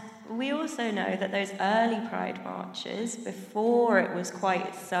 And we also know that those early Pride marches, before it was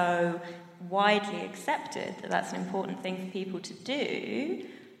quite so widely accepted that that's an important thing for people to do,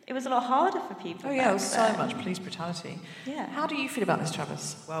 it was a lot harder for people. Oh yeah, there was so much police brutality. Yeah. How do you feel about this,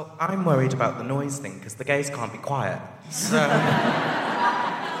 Travis? Well, I'm worried about the noise thing, because the gays can't be quiet. So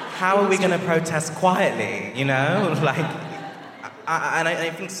how are we going to protest quietly, you know?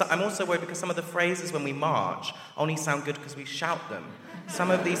 I think I'm also worried because some of the phrases when we march only sound good because we shout them.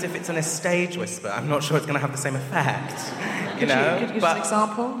 Some of these, if it's in a stage whisper, I'm not sure it's going to have the same effect, you know? Could you give us an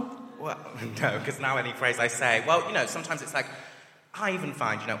example? Well, no, because now any phrase I say, well, you know, sometimes it's like, I even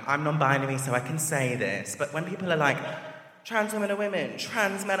find, you know, I'm non-binary, so I can say this, but when people are like, trans women are women,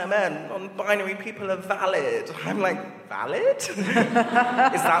 trans men are men, non-binary people are valid, I'm like, valid? Is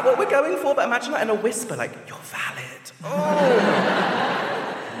that what we're going for? But imagine that in a whisper, like, you're valid. Oh!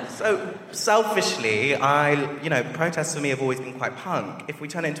 So, selfishly, protests for me have always been quite punk. If we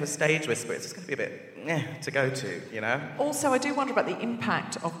turn it into a stage whisper, it's just going to be a bit to go to, you know? Also, I do wonder about the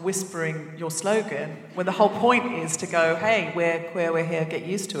impact of whispering your slogan, when the whole point is to go, hey, we're queer, we're here, get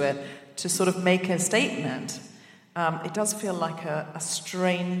used to it, to sort of make a statement. It does feel like a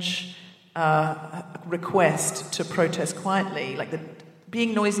strange request to protest quietly. Like,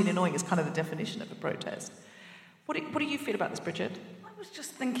 being noisy and annoying is kind of the definition of a protest. What do you feel about this, Bridget? I was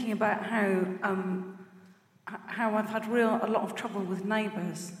just thinking about how I've had a lot of trouble with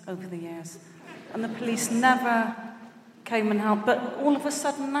neighbours over the years, and the police never came and helped. But all of a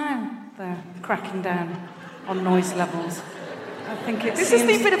sudden now they're cracking down on noise levels. I think this is a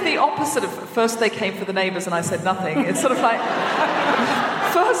bit of the opposite of first they came for the neighbours and I said nothing. It's sort of like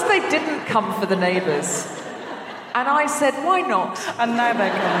first they didn't come for the neighbours, and I said why not? And now they're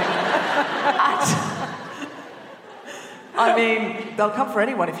coming. I mean, they'll come for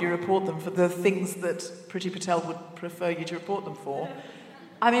anyone if you report them for the things that Priti Patel would prefer you to report them for.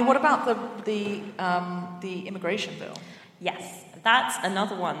 I mean, what about the immigration bill? Yes, that's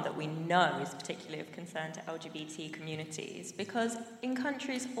another one that we know is particularly of concern to LGBT communities, because in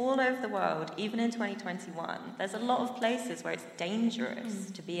countries all over the world, even in 2021, there's a lot of places where it's dangerous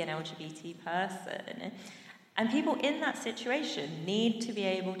to be an LGBT person. And people in that situation need to be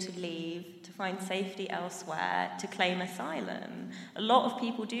able to leave, to find safety elsewhere, to claim asylum. A lot of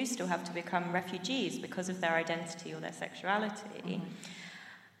people do still have to become refugees because of their identity or their sexuality.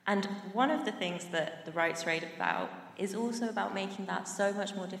 And one of the things that the rights rate about is also about making that so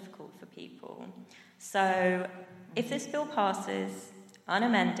much more difficult for people. So if this bill passes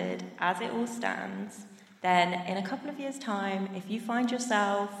unamended as it all stands, then in a couple of years' time, if you find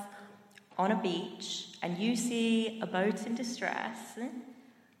yourself on a beach and you see a boat in distress,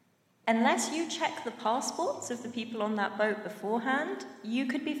 unless you check the passports of the people on that boat beforehand, you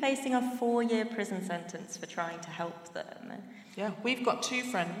could be facing a 4-year prison sentence for trying to help them. Yeah, we've got 2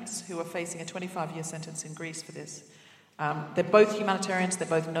 friends who are facing a 25-year sentence in Greece for this. They're both humanitarians. They're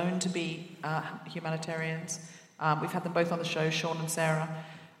both known to be humanitarians. We've had them both on the show, Sean and Sarah.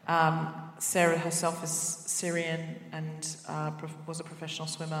 Sarah herself is Syrian and was a professional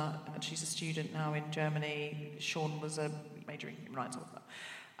swimmer, and she's a student now in Germany. Sean was a major in human rights author.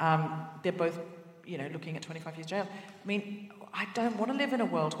 They're both, looking at 25 years jail. I mean, I don't want to live in a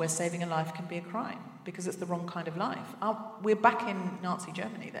world where saving a life can be a crime, because it's the wrong kind of life. We're back in Nazi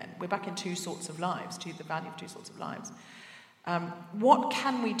Germany then. We're back in 2 sorts of lives, the value of 2 sorts of lives. What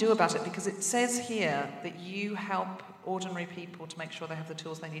can we do about it? Because it says here that you help ordinary people to make sure they have the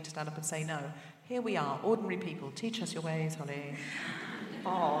tools they need to stand up and say no. Here we are, ordinary people. Teach us your ways, Holly.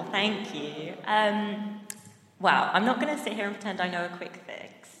 Oh, thank you. Well, I'm not going to sit here and pretend I know a quick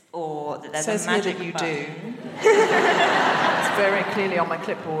fix, or that there's a magic here that you button. do. It's very clearly on my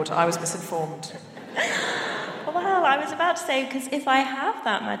clipboard. I was misinformed. Well, I was about to say, because if I have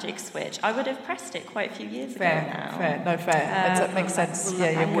that magic switch, I would have pressed it quite a few years ago now. Fair. That makes sense. You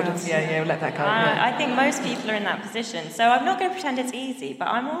would have. Let that go. I think most people are in that position. So I'm not going to pretend it's easy, but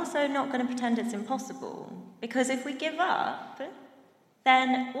I'm also not going to pretend it's impossible. Because if we give up,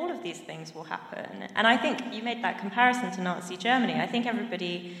 then all of these things will happen. And I think you made that comparison to Nazi Germany. I think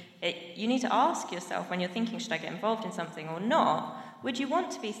you need to ask yourself when you're thinking, should I get involved in something or not? Would you want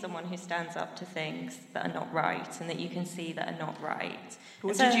to be someone who stands up to things that are not right and that you can see that are not right?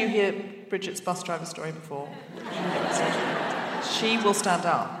 Did you hear Bridget's bus driver story before? She will stand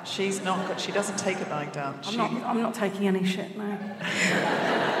up. She doesn't take it lying down. I'm not taking any shit now.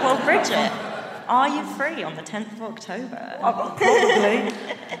 Well, Bridget, are you free on the 10th of October? Probably.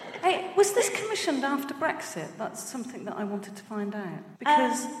 Hey, was this commissioned after Brexit? That's something that I wanted to find out.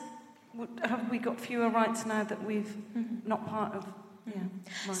 Because have we got fewer rights now that we've not part of... Yeah.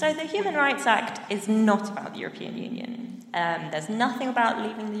 Right. So the Human Rights Act is not about the European Union. There's nothing about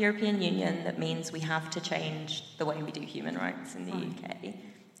leaving the European Union that means we have to change the way we do human rights in the UK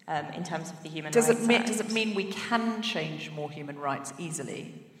in terms of the Human Rights Act. Does it mean we can change more human rights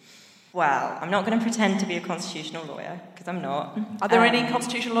easily? Well, I'm not going to pretend to be a constitutional lawyer, because I'm not. Are there any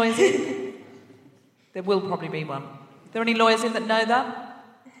constitutional lawyers in? There will probably be one. Are there any lawyers in that know that?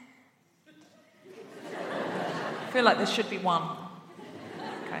 I feel like there should be one.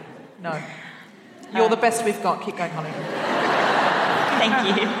 Okay, no. You're the best we've got. Keep going, Holly.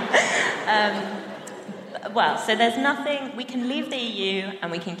 Thank you. Well, so there's nothing... We can leave the EU and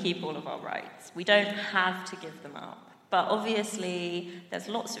we can keep all of our rights. We don't have to give them up. But obviously, there's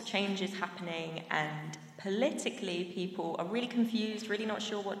lots of changes happening, and politically, people are really confused, really not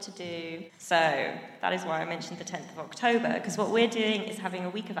sure what to do. So that is why I mentioned the 10th of October, because what we're doing is having a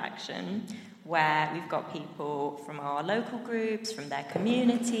week of action where we've got people from our local groups, from their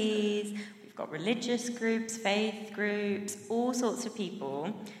communities, we've got religious groups, faith groups, all sorts of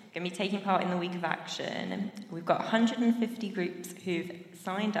people going to be taking part in the week of action. We've got 150 groups who've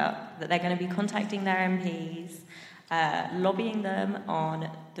signed up that they're going to be contacting their MPs, lobbying them on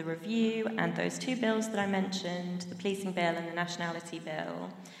the review and those 2 bills that I mentioned, the policing bill and the nationality bill.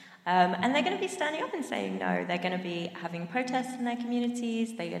 And they're going to be standing up and saying no. They're going to be having protests in their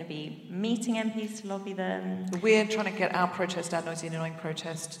communities. They're going to be meeting MPs to lobby them. We're trying to get our protest, our noisy and annoying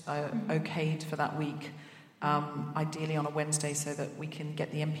protest, okayed for that week, ideally on a Wednesday, so that we can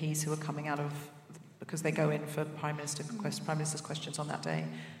get the MPs who are coming out of... because they go in for Prime Minister's questions on that day,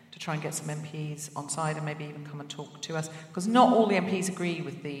 to try and get some MPs on side and maybe even come and talk to us. Because not all the MPs agree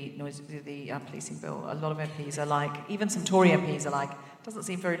with the policing bill. A lot of MPs are like, even some Tory MPs are like, doesn't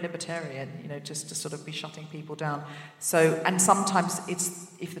seem very libertarian, just to sort of be shutting people down. So, and sometimes it's,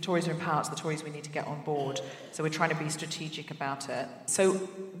 if the Tories are in power, it's the Tories we need to get on board. So we're trying to be strategic about it. So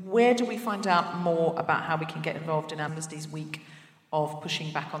where do we find out more about how we can get involved in Amnesty's week of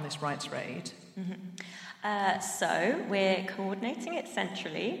pushing back on this rights raid? So we're coordinating it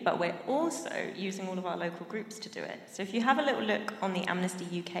centrally, but we're also using all of our local groups to do it. So if you have a little look on the Amnesty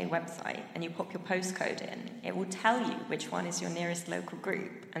UK website and you pop your postcode in, it will tell you which one is your nearest local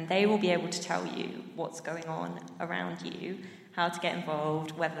group, and they will be able to tell you what's going on around you, how to get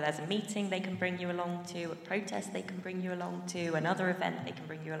involved, whether there's a meeting they can bring you along to, a protest they can bring you along to, another event they can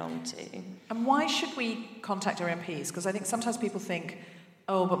bring you along to. And why should we contact our MPs? Because I think sometimes people think,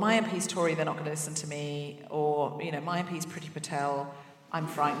 oh, but my MP's Tory, they're not going to listen to me, or, you know, my MP's Priti Patel, I'm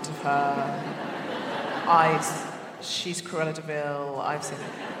frightened of her, she's Cruella de Vil, I've seen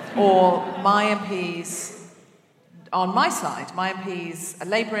it. Or my MP's on my side, my MP's a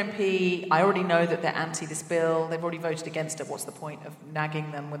Labour MP, I already know that they're anti this bill, they've already voted against it, what's the point of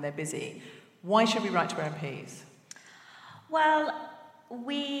nagging them when they're busy? Why should we write to our MPs? Well,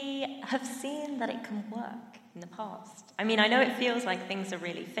 we have seen that it can work in the past. I mean, I know it feels like things are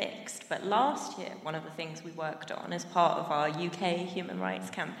really fixed, but last year, one of the things we worked on as part of our UK human rights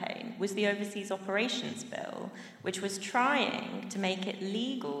campaign was the Overseas Operations Bill, which was trying to make it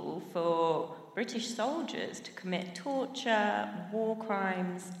legal for British soldiers to commit torture, war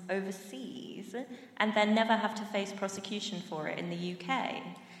crimes overseas, and then never have to face prosecution for it in the UK.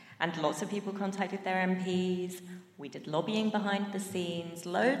 And lots of people contacted their MPs, we did lobbying behind the scenes,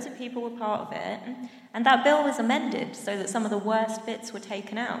 loads of people were part of it, and that bill was amended so that some of the worst bits were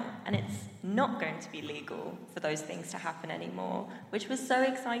taken out, and it's not going to be legal for those things to happen anymore, which was so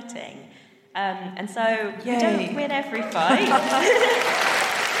exciting. And so we don't win every fight,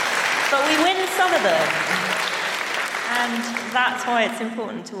 but we win some of them. And that's why it's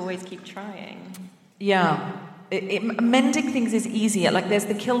important to always keep trying. Yeah. Amending things is easier. Like, there's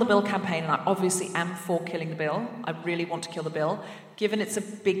the Kill the Bill campaign, and I obviously am for killing the bill. I really want to kill the bill. Given it's a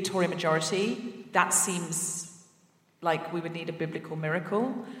big Tory majority, that seems like we would need a biblical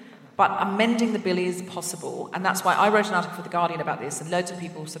miracle. But amending the bill is possible, and that's why I wrote an article for The Guardian about this, and loads of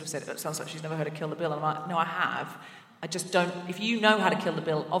people sort of said, it sounds like she's never heard of Kill the Bill. And I'm like, no, I have. I just don't... If you know how to kill the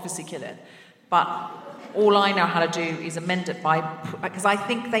bill, obviously kill it. But all I know how to do is amend it by... Because I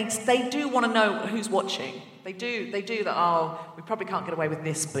think they do want to know who's watching. They do that, oh, we probably can't get away with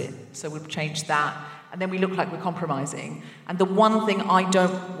this bit, so we'll change that. And then we look like we're compromising. And the one thing I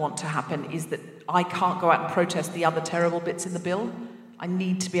don't want to happen is that I can't go out and protest the other terrible bits in the bill. I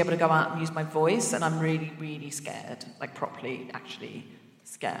need to be able to go out and use my voice, and I'm really, really scared, like properly, actually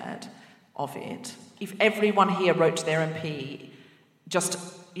scared of it. If everyone here wrote to their MP, just,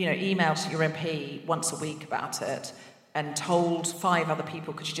 emailed your MP once a week about it, and told 5 other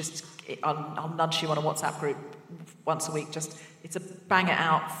people, could you just, I'll nudge you on a WhatsApp group once a week, it's a bang it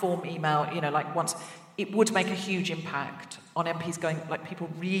out form email, once, it would make a huge impact on MPs going, like, people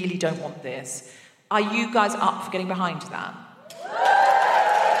really don't want this. Are you guys up for getting behind that?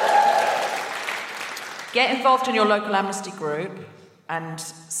 Get involved in your local Amnesty group and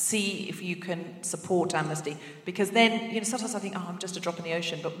see if you can support Amnesty, because then, sometimes I think, I'm just a drop in the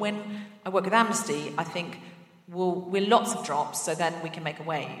ocean, but when I work with Amnesty, I think, well, we're lots of drops, so then we can make a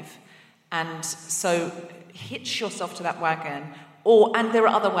wave. And so hitch yourself to that wagon, and there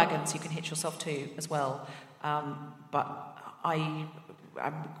are other wagons you can hitch yourself to as well. But I'm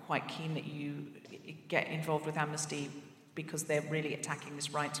quite keen that you get involved with Amnesty, because they're really attacking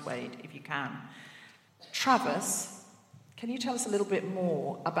this rights raid, if you can. Travis, can you tell us a little bit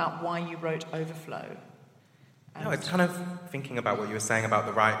more about why you wrote Overflow? No, it's kind of thinking about what you were saying about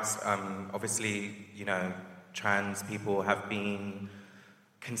the rights. Obviously, trans people have been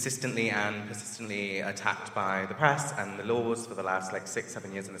consistently and persistently attacked by the press and the laws for the last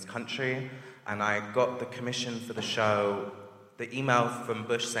 6-7 years in this country. And I got the commission for the show, the email from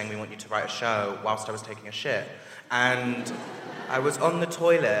Bush saying, we want you to write a show, whilst I was taking a shit. And I was on the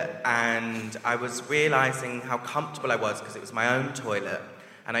toilet and I was realising how comfortable I was, because it was my own toilet.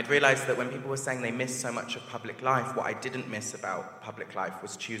 And I'd realised that when people were saying they missed so much of public life, what I didn't miss about public life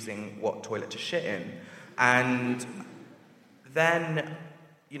was choosing what toilet to shit in. And then,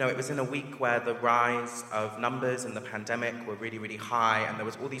 it was in a week where the rise of numbers and the pandemic were really, really high, and there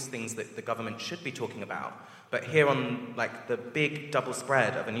was all these things that the government should be talking about. But here on, the big double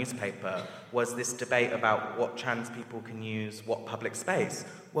spread of a newspaper was this debate about what trans people can use, what public space.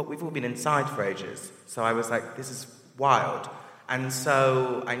 Well, we've all been inside for ages. So I was like, this is wild. And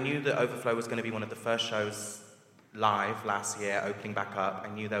so I knew that Overflow was going to be one of the first shows live last year, opening back up.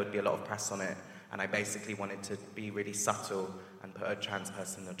 I knew there would be a lot of press on it. And I basically wanted to be really subtle and put a trans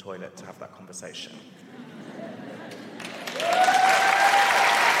person in the toilet to have that conversation.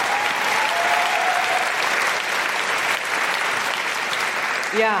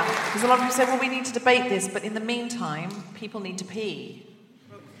 Yeah, because a lot of people say, well, we need to debate this, but in the meantime, people need to pee.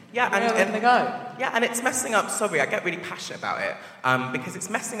 Yeah, Where are they going to go? Yeah, and it's messing up, sorry, I get really passionate about it, because it's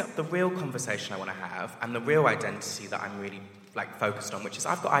messing up the real conversation I want to have and the real identity that I'm really focused on, which is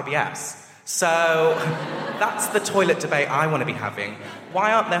I've got IBS. So that's the toilet debate I want to be having.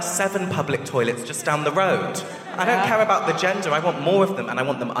 Why aren't there 7 public toilets just down the road? I don't care about the gender, I want more of them, and I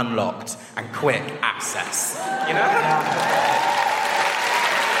want them unlocked and quick access, you know?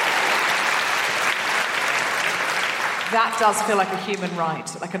 That does feel like a human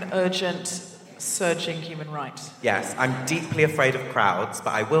right, like an urgent, surging human right. Yes, I'm deeply afraid of crowds,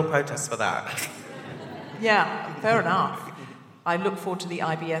 but I will protest for that. Yeah, fair enough. I look forward to the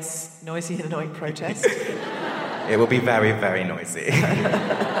IBS noisy and annoying protest. It will be very, very noisy.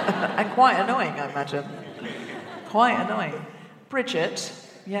 And quite annoying, I imagine. Quite annoying. Bridget,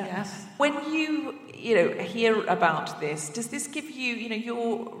 Yes. When you hear about this, does this give you,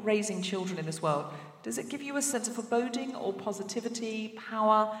 you're raising children in this world, does it give you a sense of foreboding or positivity,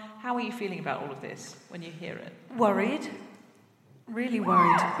 power? How are you feeling about all of this when you hear it? Worried. Really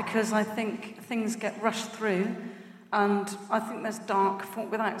worried, because I think things get rushed through, and I think there's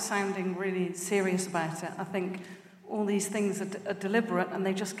without sounding really serious about it, I think all these things are deliberate and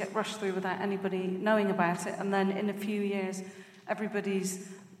they just get rushed through without anybody knowing about it, and then in a few years everybody's,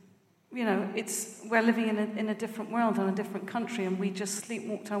 we're living in a different world, in a different country, and we just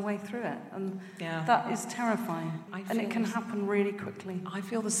sleepwalked our way through it, and that is terrifying, and it can happen really quickly. I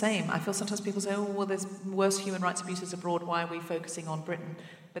feel the same. I feel sometimes people say, oh, well, there's worse human rights abuses abroad, why are we focusing on Britain?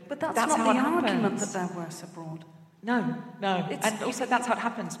 But that's not not the how it argument happens. that they're worse abroad. No. And also that's how it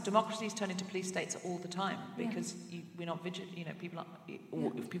happens. Democracies turn into police states all the time because we're not vigilant.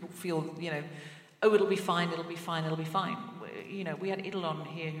 If people feel, oh, it'll be fine. We had Idil on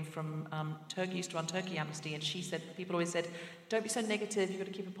here who from Turkey used to run Turkey Amnesty, and she said, people always said, don't be so negative, you've got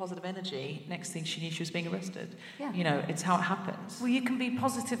to keep a positive energy. Next thing she knew, she was being arrested. Yeah. It's how it happens. Well, you can be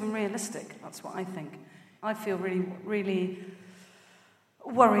positive and realistic. That's what I think. I feel really, really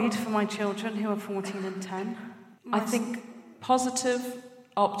worried for my children who are 14 and 10. I think positive,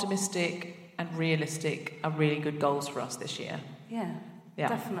 optimistic, and realistic are really good goals for us this year. Yeah.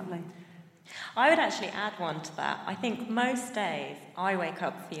 Definitely. I would actually add one to that. I think most days I wake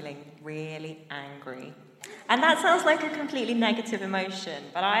up feeling really angry. And that sounds like a completely negative emotion,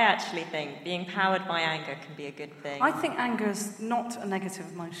 but I actually think being powered by anger can be a good thing. I think anger is not a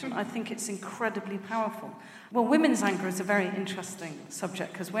negative emotion. I think it's incredibly powerful. Well, women's anger is a very interesting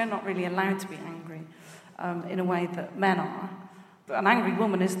subject because we're not really allowed to be angry in a way that men are. But an angry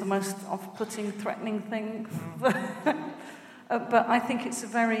woman is the most off-putting, threatening thing. But I think it's a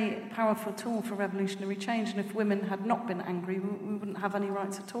very powerful tool for revolutionary change, and if women had not been angry, we wouldn't have any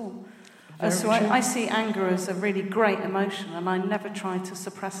rights at all. So I see anger as a really great emotion, and I never try to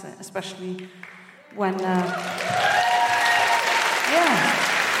suppress it, especially when...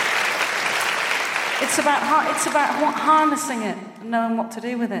 It's about harnessing it and knowing what to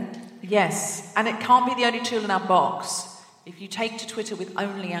do with it. Yes, and it can't be the only tool in our box. If you take to Twitter with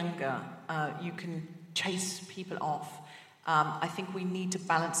only anger, you can chase people off. I think we need to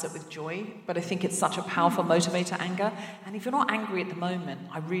balance it with joy, but I think it's such a powerful motivator, anger. And if you're not angry at the moment,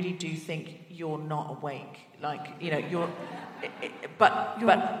 I really do think you're not awake.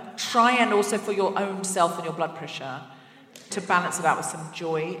 But try, and also for your own self and your blood pressure, to balance it out with some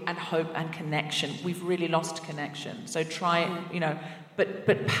joy and hope and connection. We've really lost connection. So try,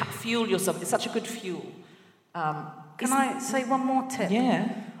 but fuel yourself. It's such a good fuel. Can I say one more tip? Yeah.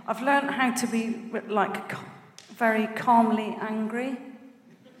 I've learned how to be very calmly angry.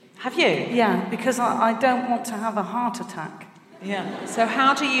 Have you? Yeah, because I don't want to have a heart attack. Yeah. So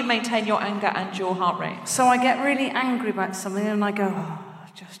how do you maintain your anger and your heart rate? So I get really angry about something and I go,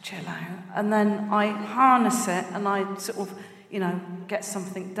 just chill out. And then I harness it and I sort of, get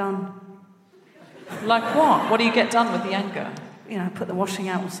something done. Like what? What do you get done with the anger? Put the washing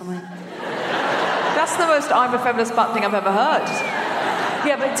out or something. That's the most I'm a feminist butt thing I've ever heard.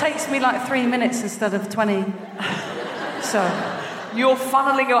 Yeah, but it takes me 3 minutes instead of 20. So you're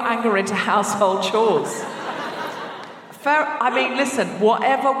funneling your anger into household chores. Fair. I mean, listen,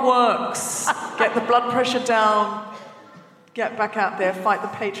 whatever works. Get the blood pressure down. Get back out there. Fight the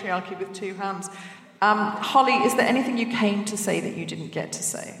patriarchy with 2 hands. Holly, is there anything you came to say that you didn't get to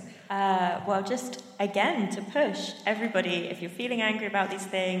say? Well, just again to push everybody. If you're feeling angry about these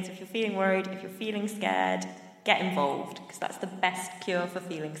things, if you're feeling worried, if you're feeling scared, get involved, because that's the best cure for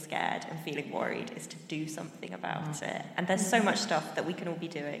feeling scared and feeling worried, is to do something about it. And there's so much stuff that we can all be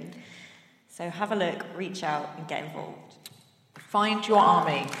doing. So have a look, reach out and get involved. Find your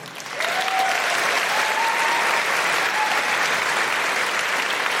army.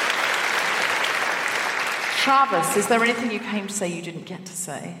 Travis, is there anything you came to say you didn't get to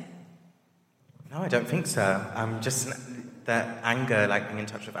say? No, I don't think so. Just that anger, like being in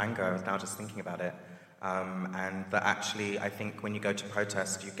touch with anger, I was now just thinking about it. And that actually, I think when you go to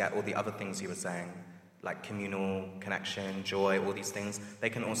protest, you get all the other things you were saying, like communal connection, joy, all these things.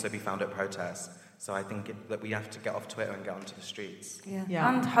 They can also be found at protest. So I think that we have to get off Twitter and get onto the streets. Yeah.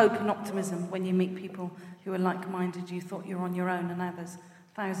 And hope and optimism when you meet people who are like-minded. You thought you were on your own, and now there's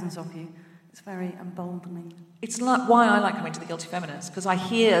thousands of you. It's very emboldening. It's like why I like coming to the Guilty Feminist, because I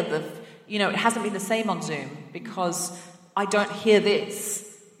hear it hasn't been the same on Zoom, because I don't hear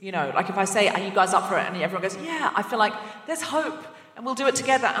this. Like if I say, are you guys up for it? And everyone goes, yeah, I feel like there's hope and we'll do it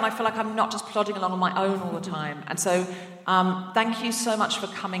together. And I feel like I'm not just plodding along on my own all the time. And so thank you so much for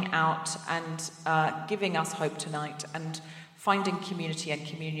coming out and giving us hope tonight and finding community and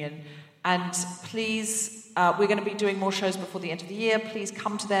communion. And please, we're going to be doing more shows before the end of the year. Please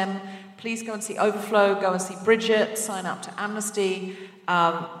come to them. Please go and see Overflow, go and see Bridget, sign up to Amnesty.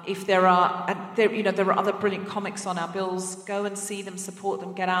 If there are other brilliant comics on our bills, go and see them, support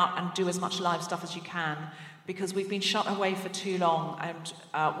them, get out and do as much live stuff as you can, because we've been shut away for too long, and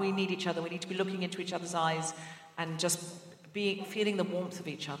we need each other. We need to be looking into each other's eyes and just feeling the warmth of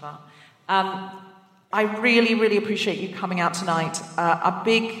each other. I really, really appreciate you coming out tonight. A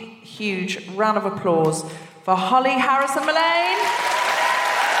big, huge round of applause for Holly Harrison-Mullane.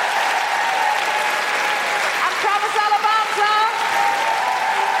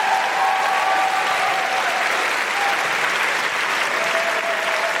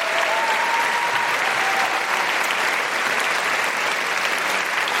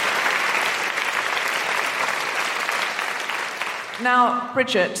 Now,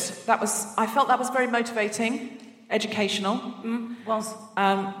 Bridget, I felt that was very motivating, educational. Was.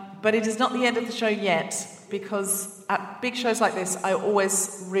 But it is not the end of the show yet, because at big shows like this, I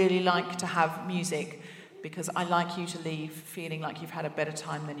always really like to have music, because I like you to leave feeling like you've had a better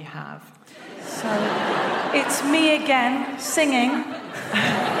time than you have. So, it's me again, singing.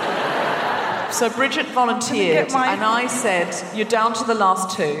 So Bridget volunteered, and I said, you're down to the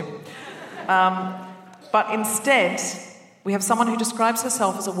last two. But instead, we have someone who describes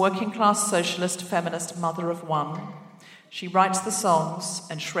herself as a working-class socialist, feminist, mother of one. She writes the songs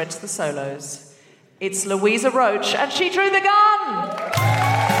and shreds the solos. It's Louisa Roach, and she drew the gun!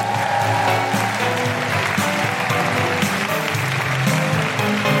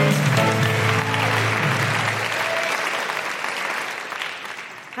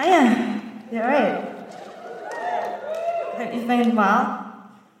 Hiya, you alright? Hope you've been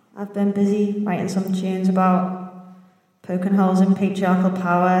well. I've been busy writing some tunes about poking holes in patriarchal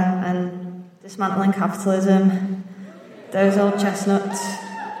power and dismantling capitalism. Those old chestnuts.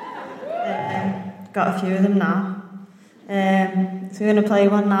 Got a few of them now. So we're going to play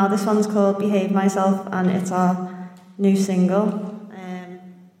one now. This one's called Behave Myself, and it's our new single.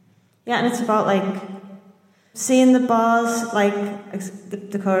 And it's about seeing the bars,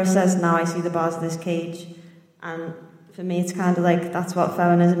 the chorus says, now I see the bars of this cage. And for me it's kind of that's what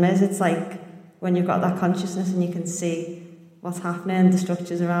feminism is. It's when you've got that consciousness and you can see what's happening, the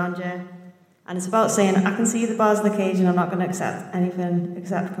structures around you. And it's about saying, I can see the bars of the cage and I'm not going to accept anything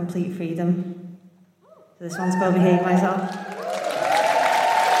except complete freedom. So this one's called Behave Myself.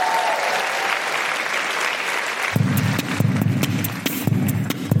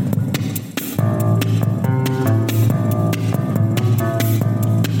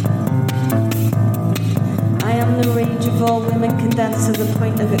 Condensed to the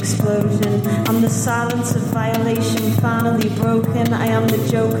point of explosion. I'm the silence of violation finally broken. I am the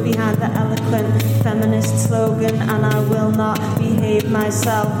joke behind the eloquent feminist slogan, and I will not behave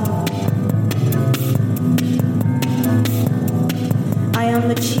myself. I am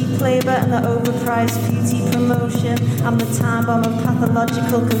the cheap labour and the overpriced beauty promotion. I'm the time bomb of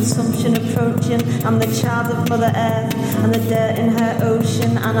pathological consumption approaching. I'm the child of Mother Earth and the dirt in her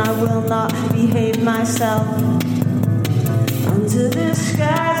ocean, and I will not behave myself. Under the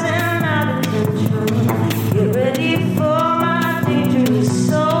skies and out of control. Get ready for my dangerous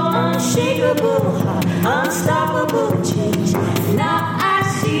soul. Unshakable heart, unstoppable change. Now I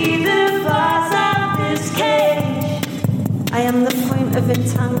see the bars of this cage. I am the point of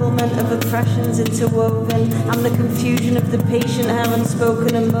entanglement of oppressions interwoven. I'm the confusion of the patient, her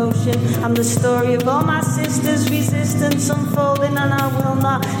unspoken emotion. I'm the story of all my sisters' resistance unfolding, and I will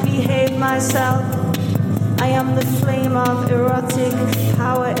not behave myself. I am the flame of erotic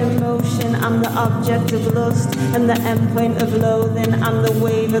power emotion. I'm the object of lust and the endpoint of loathing. I'm the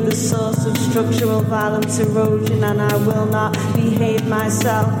wave of the source of structural violence erosion, and I will not behave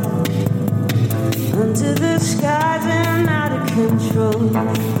myself. Under the skies and out of control.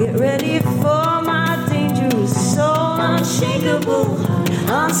 Get ready for my dangerous unshakable,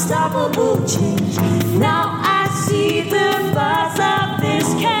 unstoppable change. Now I see the bars of this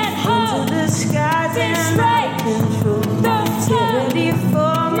can't hold the skies and right control. Get ready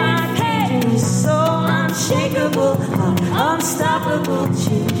for my cage. So unshakable, unstoppable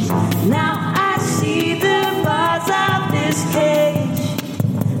change. Now I see the bars of this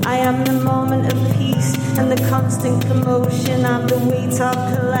cage. I am the moment of peace and the constant commotion. I'm the weight of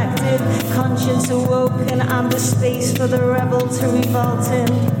collective conscience awoken. I'm the space for the rebel to revolt in,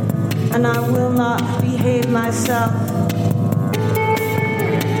 and I will not behave myself.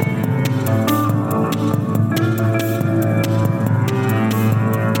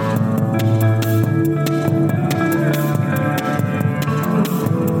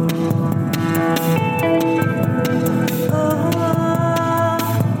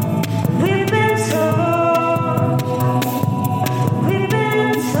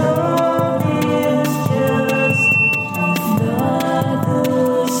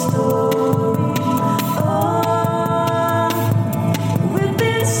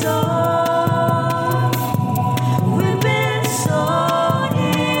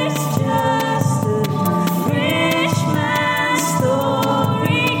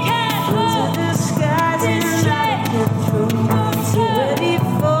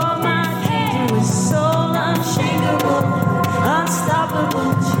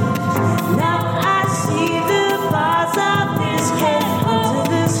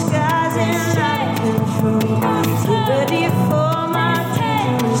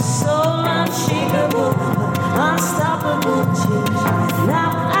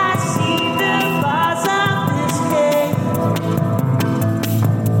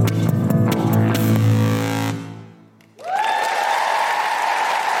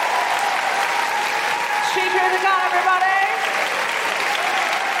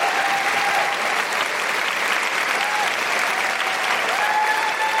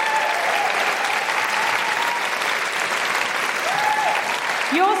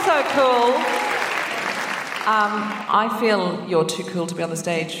 I feel you're too cool to be on the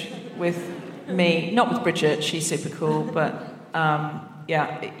stage with me. Not with Bridget, she's super cool, but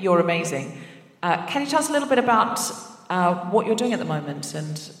yeah, you're amazing. Can you tell us a little bit about what you're doing at the moment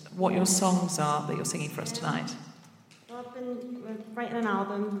and what your songs are that you're singing for us tonight? Well, we're writing an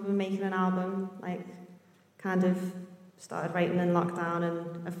album, we're making an album, like, kind of started writing in lockdown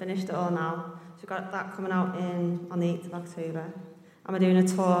and I've finished it all now. So we've got that coming out on the 8th of October. And we're doing a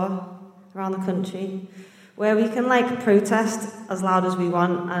tour around the country where we can, like, protest as loud as we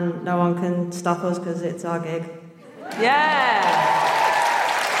want and no one can stop us because it's our gig. Yeah!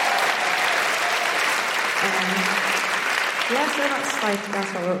 So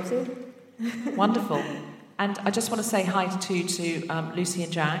that's what we're up to. Wonderful. And I just want to say hi to Lucy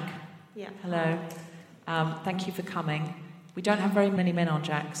and Jack. Yeah. Hello. Thank you for coming. We don't have very many men on,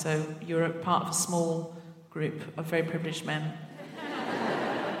 Jack, so you're a part of a small group of very privileged men.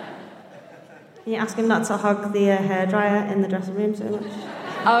 Can you ask him not to hug the hairdryer in the dressing room so much?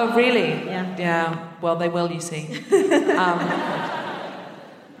 Oh, really? Yeah. Yeah, well, they will, you see.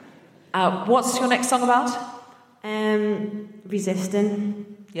 What's your next song about? Resisting.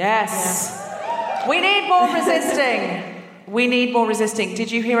 Yes. Yeah. We need more resisting. We need more resisting.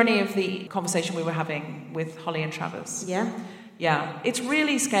 Did you hear any of the conversation we were having with Holly and Travis? Yeah. Yeah. It's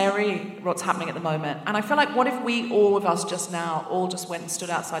really scary what's happening at the moment. And I feel like, what if we, all of us just now, all just went and stood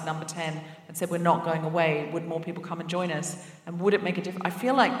outside number 10 and said we're not going away? Would more people come and join us? And would it make a difference? I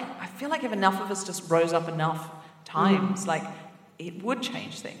feel like if enough of us just rose up enough times, like, it would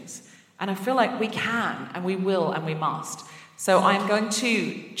change things. And I feel like we can, and we will, and we must. So I'm going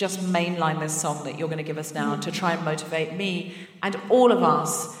to just mainline this song that you're going to give us now to try and motivate me and all of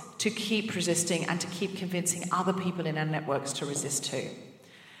us to keep resisting and to keep convincing other people in our networks to resist too.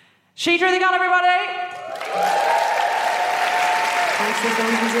 She drew the gun, everybody! Thanks for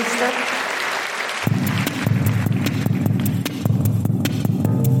being resistant.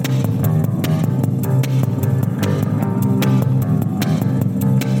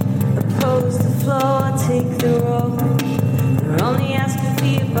 Take the road. They're only asking for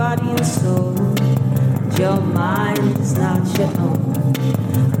your body and soul. And your mind is not your own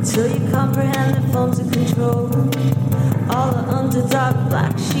until you comprehend the forms of control. All the underdog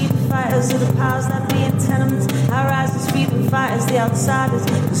black sheep fighters are the powers that be in tenements. Our rise is freedom fighters, the outsiders.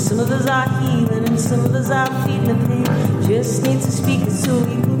 Cause some of us are healing and some of us are feeding the pain. Just need to speak it so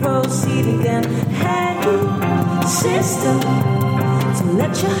we can proceed again. Hey, sister, don't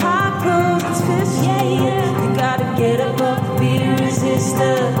let your heart close its fist, yeah, yeah. You gotta get up, be a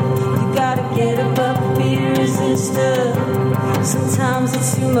resistor. You gotta get up, be a resistor. Sometimes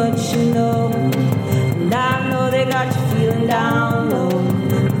it's too much, you know. And I know they got you down low.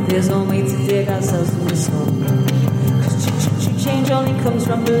 There's no way to dig ourselves from this hole. 'Cause change only comes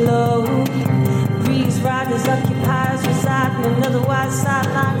from below. Breeze riders, occupiers residing in otherwise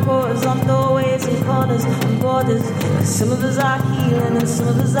sideline quarters on doorways and corners and borders. 'Cause some of us are healing and some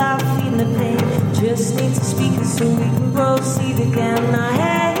of us are feeling the pain. Just need to speak it so we can proceed again. Now,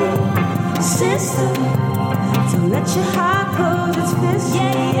 hey, sister, don't let your heart close its fist.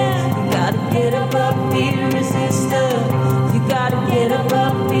 Yeah, yeah. You gotta get up, be a resistor. You gotta get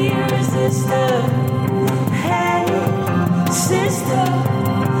up, be a resistor. Hey, sister,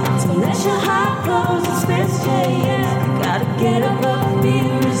 don't let your heart close its fist. Yeah, yeah. You gotta get up, be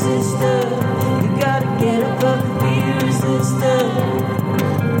a resistor. You gotta get up, be a resistor.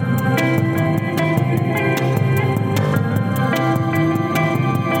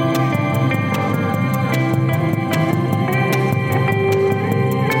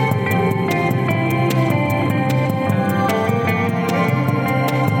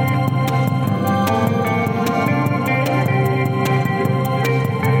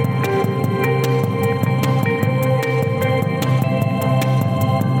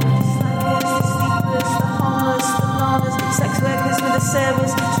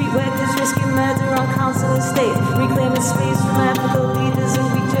 Reclaiming space from ethical leaders, and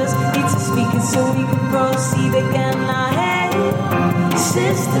we just need to speak it so we can proceed again. Now, hey,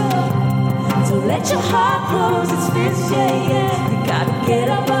 sister, don't let your heart close its fist. Yeah, yeah. You gotta get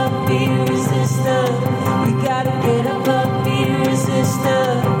up, be a resistor. You gotta get up, be a resistor.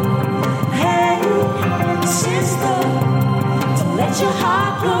 Hey, sister, don't let your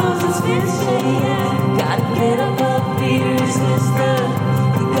heart close its fist. Yeah, yeah. You gotta get up, be a resistor.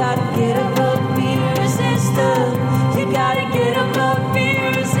 You gotta get up, be a resistor. You gotta get up, be a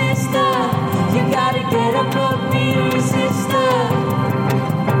resistor. You gotta get up, be a resistor.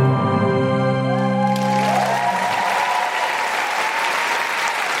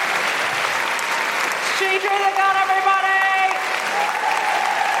 She drew the gun, everybody!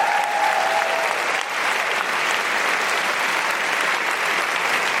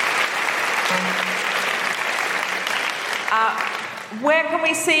 Where can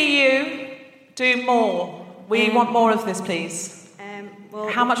we see you do more? We want more of this, please. Well,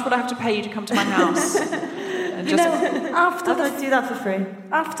 how much would I have to pay you to come to my house? And You know, after I'd do that for free.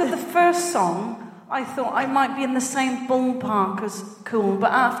 After the first song, I thought I might be in the same ballpark as Cool,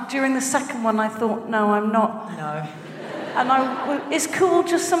 but during the second one, I thought, no, I'm not. No. And is Cool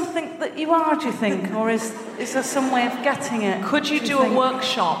just something that you are, do you think? Or is there some way of getting it? Could you do a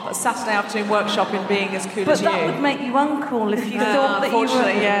workshop, a Saturday afternoon workshop in being as cool as you? But that would make you uncool if you thought that you were...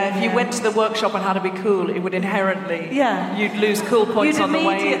 Unfortunately, yeah. If you went to the workshop on how to be cool, it would inherently... Yeah. You'd lose cool points on the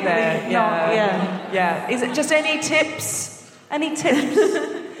way there. Yeah. Is it just any tips? Any tips?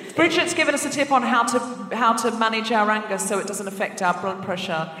 Bridget's given us a tip on how to manage our anger so it doesn't affect our blood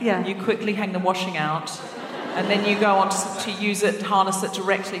pressure. Yeah. You quickly hang the washing out, and then you go on to use it, harness it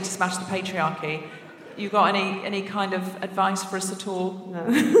directly to smash the patriarchy. You got any kind of advice for us at all? No.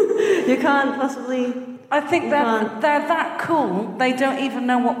 You can't possibly... I think they're that cool, they don't even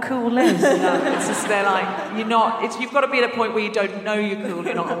know what cool is. No, it's just they're like, you're not... you've got to be at a point where you don't know you're cool,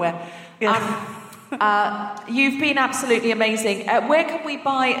 you're not aware. You've been absolutely amazing. Where can we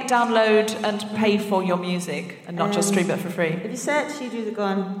buy, download and pay for your music and not just stream it for free? If you search She Drew the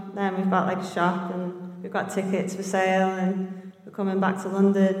Gun, then we've got like a shop and we've got tickets for sale, and we're coming back to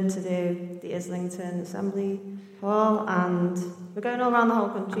London to do the Islington Assembly Hall, and we're going all around the whole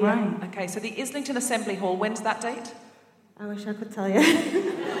country. Right. Okay, so the Islington Assembly Hall, when's that date? I wish I could tell you.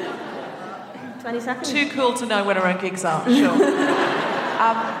 22nd. Too cool to know when our own gigs are, sure.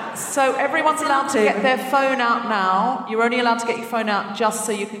 So everyone's allowed to get their phone out now. You're only allowed to get your phone out just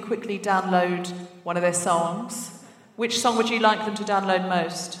so you can quickly download one of their songs. Which song would you like them to download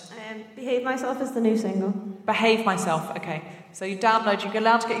most? Behave Myself is the new single. Behave Myself, okay. So you're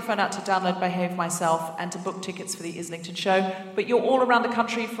allowed to get your phone out to download Behave Myself and to book tickets for the Islington show. But you're all around the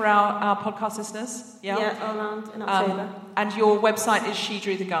country for our podcast listeners? Yeah? Yeah, all around in October. And your website is She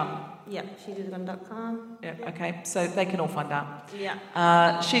Drew the Gun? Yeah, shedrewthegun.com. Yeah, okay, so they can all find out. Yeah.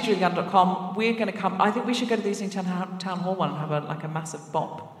 Shedrewthegun.com. We're going to come... I think we should go to the Islington Town Hall one and have a massive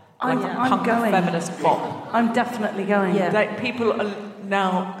bop. I'm punk going. Feminist bop. I'm definitely going. Yeah. People are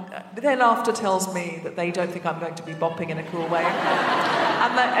now... Their laughter tells me that they don't think I'm going to be bopping in a cool way.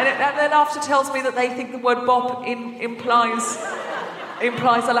 and their laughter tells me that they think the word bop implies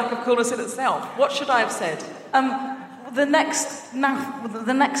a lack of coolness in itself. What should I have said? The next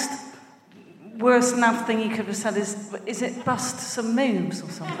worst naff thing you could have said is it bust some moves or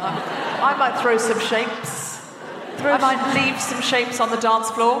something? I might throw some shapes. I might leave some shapes on the dance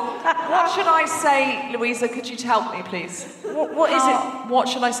floor. What should I say, Louisa? Could you help me, please? What is it? What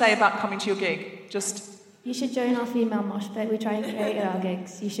should I say about coming to your gig? Just... You should join our female mosh pit. We try and create our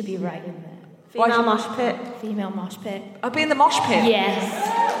gigs. You should be right in there. Female mosh pit. Female mosh pit. I'll be in the mosh pit?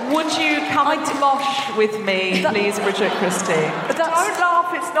 Yes. Would you come to mosh with me, please, Bridget Christie? Don't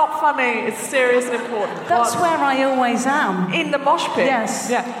laugh, it's not funny. It's serious and important. That's where I always am. In the mosh pit? Yes.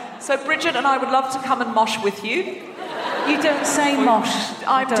 Yeah. So Bridget and I would love to come and mosh with you. You don't say mosh.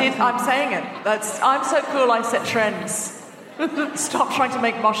 I'm saying it. I'm so cool, I set trends. Stop trying to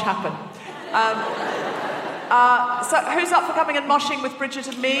make mosh happen. So who's up for coming and moshing with Bridget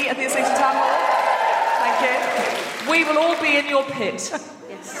and me at the Islington Town Hall? Thank you. We will all be in your pit.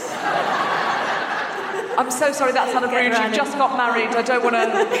 Yes. I'm so sorry that sounded rude. You just got married. I don't want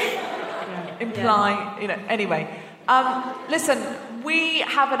to imply, anyway. Listen, we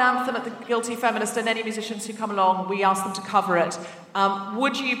have an anthem at the Guilty Feminist, and any musicians who come along, we ask them to cover it.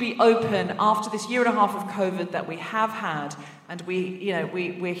 Would you be open after this year and a half of COVID that we have had, and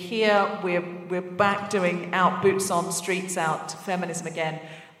we're here, we're back doing out boots on streets, out feminism again.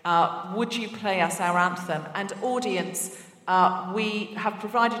 Would you play us our anthem? And audience, we have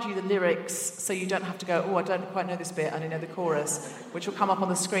provided you the lyrics so you don't have to go, I don't quite know this bit, I only know the chorus, which will come up on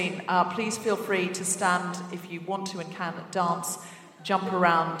the screen. Please feel free to stand if you want to and can, dance, jump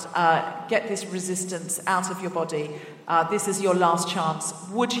around, get this resistance out of your body. This is your last chance.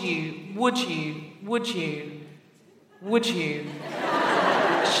 Would you?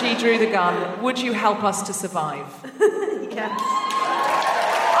 She drew the gun. Would you help us to survive? Yeah.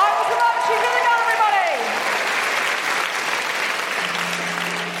 I will promote. She drew the gun, everybody.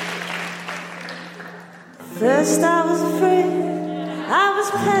 First I was afraid, I was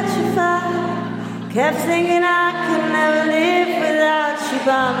petrified. Kept thinking I could never live without you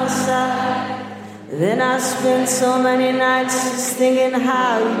by my side. Then I spent so many nights just thinking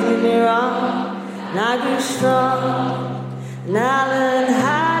how you did me wrong. And I grew strong, and I learned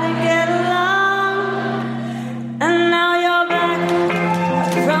how to get along. And now you're back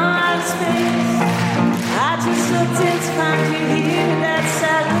from outer space. I just looked in to find you here with that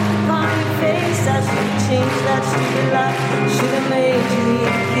sad look upon your face. I should have changed, I should have lied, should have made you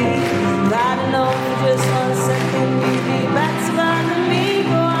leave the key. If I'd have known for just 1 second you'd be back to bothering me.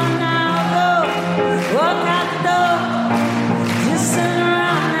 Go on now, go, walk out the door, just turn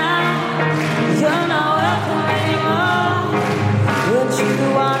around now. You're not welcome anymore. Weren't you the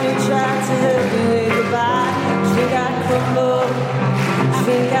one who tried to hurt me with goodbye? Think I'd crumble,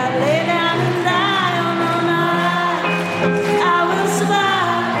 think I'd lay down and die. Oh no, no, I will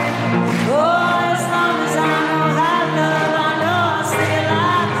survive. Oh, as long as I know how to love, I know I'll stay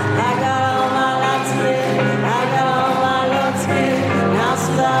alive. I got all my life to live, I got all my love to give, and I'll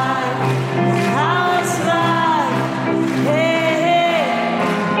survive. I will survive. Hey, hey.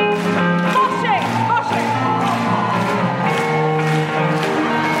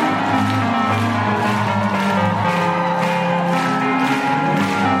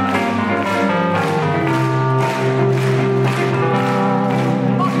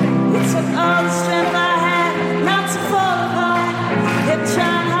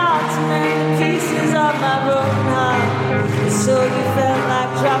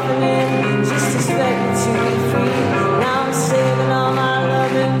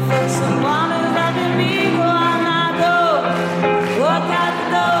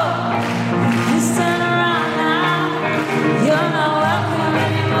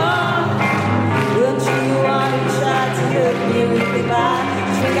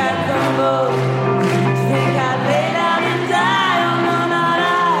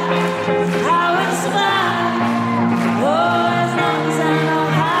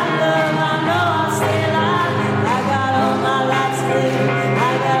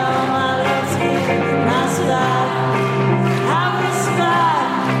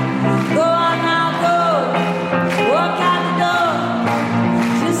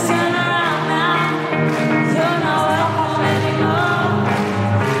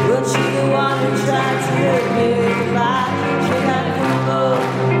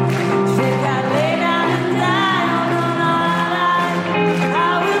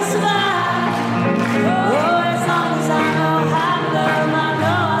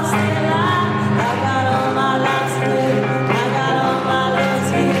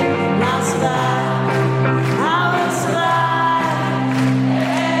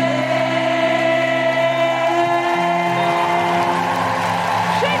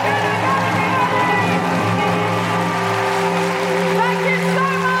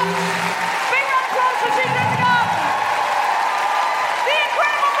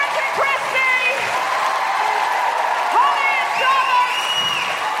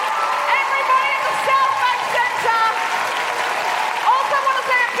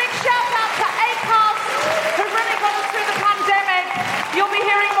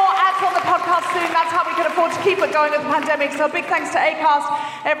 keep it going with the pandemic. So a big thanks to Acast,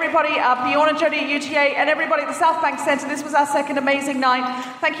 everybody, Bjorn and Jodie at UTA, and everybody at the South Bank Centre. This was our second amazing night.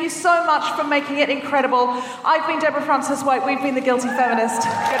 Thank you so much for making it incredible. I've been Deborah Frances-White. We've been The Guilty Feminist.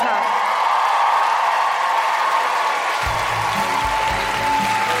 Good night.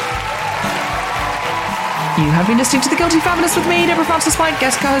 You have been listening to The Guilty Feminist with me, Deborah Frances-White,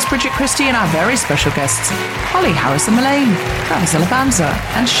 guest co-host Bridget, Christie, and our very special guests, Holly Harrison-Mullane, Travis Alabanza,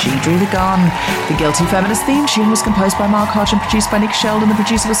 and She Drew the Gun. The Guilty Feminist theme tune was composed by Mark Hodge and produced by Nick Sheldon. The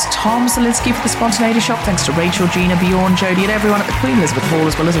producer was Tom Zielinski for the Spontaneity Shop. Thanks to Rachel, Gina, Bjorn, Jodie, and everyone at the Queen Elizabeth Hall,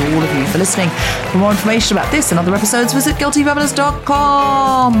 as well as all of you for listening. For more information about this and other episodes, visit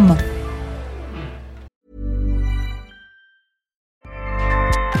guiltyfeminist.com.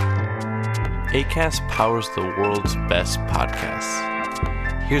 Acast powers the world's best podcasts.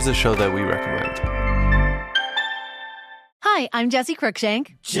 Here's a show that we recommend. Hi, I'm Jessie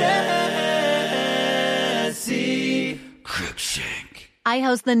Cruikshank. Jessie Cruikshank. I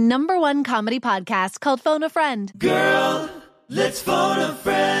host the #1 comedy podcast called Phone a Friend. Girl, let's phone a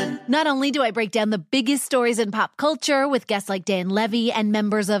friend. Not only do I break down the biggest stories in pop culture with guests like Dan Levy and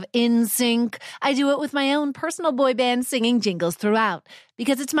members of NSYNC, I do it with my own personal boy band singing jingles throughout.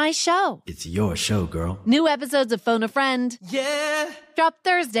 Because it's my show. It's your show, girl. New episodes of Phone a Friend. Yeah. Drop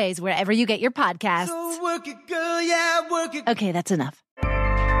Thursdays wherever you get your podcasts. So work it, girl, yeah, work it. Okay, that's enough.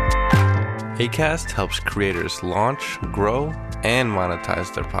 Acast helps creators launch, grow, and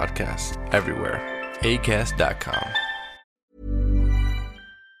monetize their podcasts everywhere. Acast.com.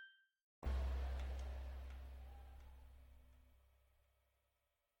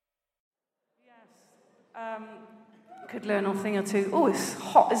 Could learn a thing or two. Oh, it's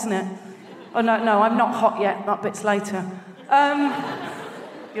hot, isn't it? Oh, no, I'm not hot yet. That bit's later. I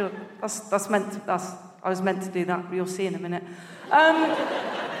was meant to do that. You'll see in a minute.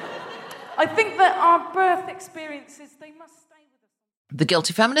 I think that our birth experiences, they must stay with us. The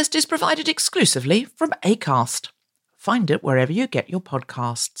Guilty Feminist is provided exclusively from Acast. Find it wherever you get your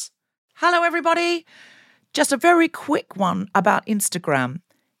podcasts. Hello, everybody. Just a very quick one about Instagram.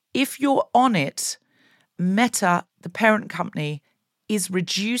 If you're on it, Meta, the parent company, is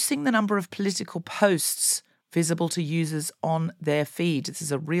reducing the number of political posts visible to users on their feed. This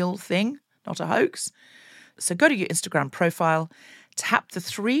is a real thing, not a hoax. So go to your Instagram profile, tap the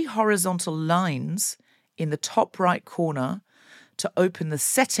 3 horizontal lines in the top right corner to open the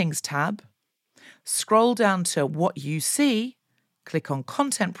Settings tab, scroll down to What You See, click on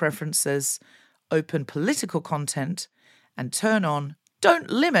Content Preferences, open Political Content, and turn on Don't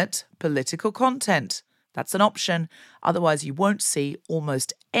Limit Political Content. That's an option. Otherwise, you won't see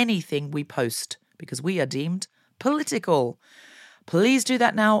almost anything we post because we are deemed political. Please do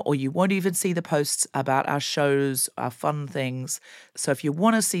that now or you won't even see the posts about our shows, our fun things. So if you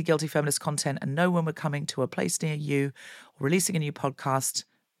want to see Guilty Feminist content and know when we're coming to a place near you or releasing a new podcast,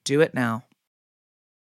 do it now.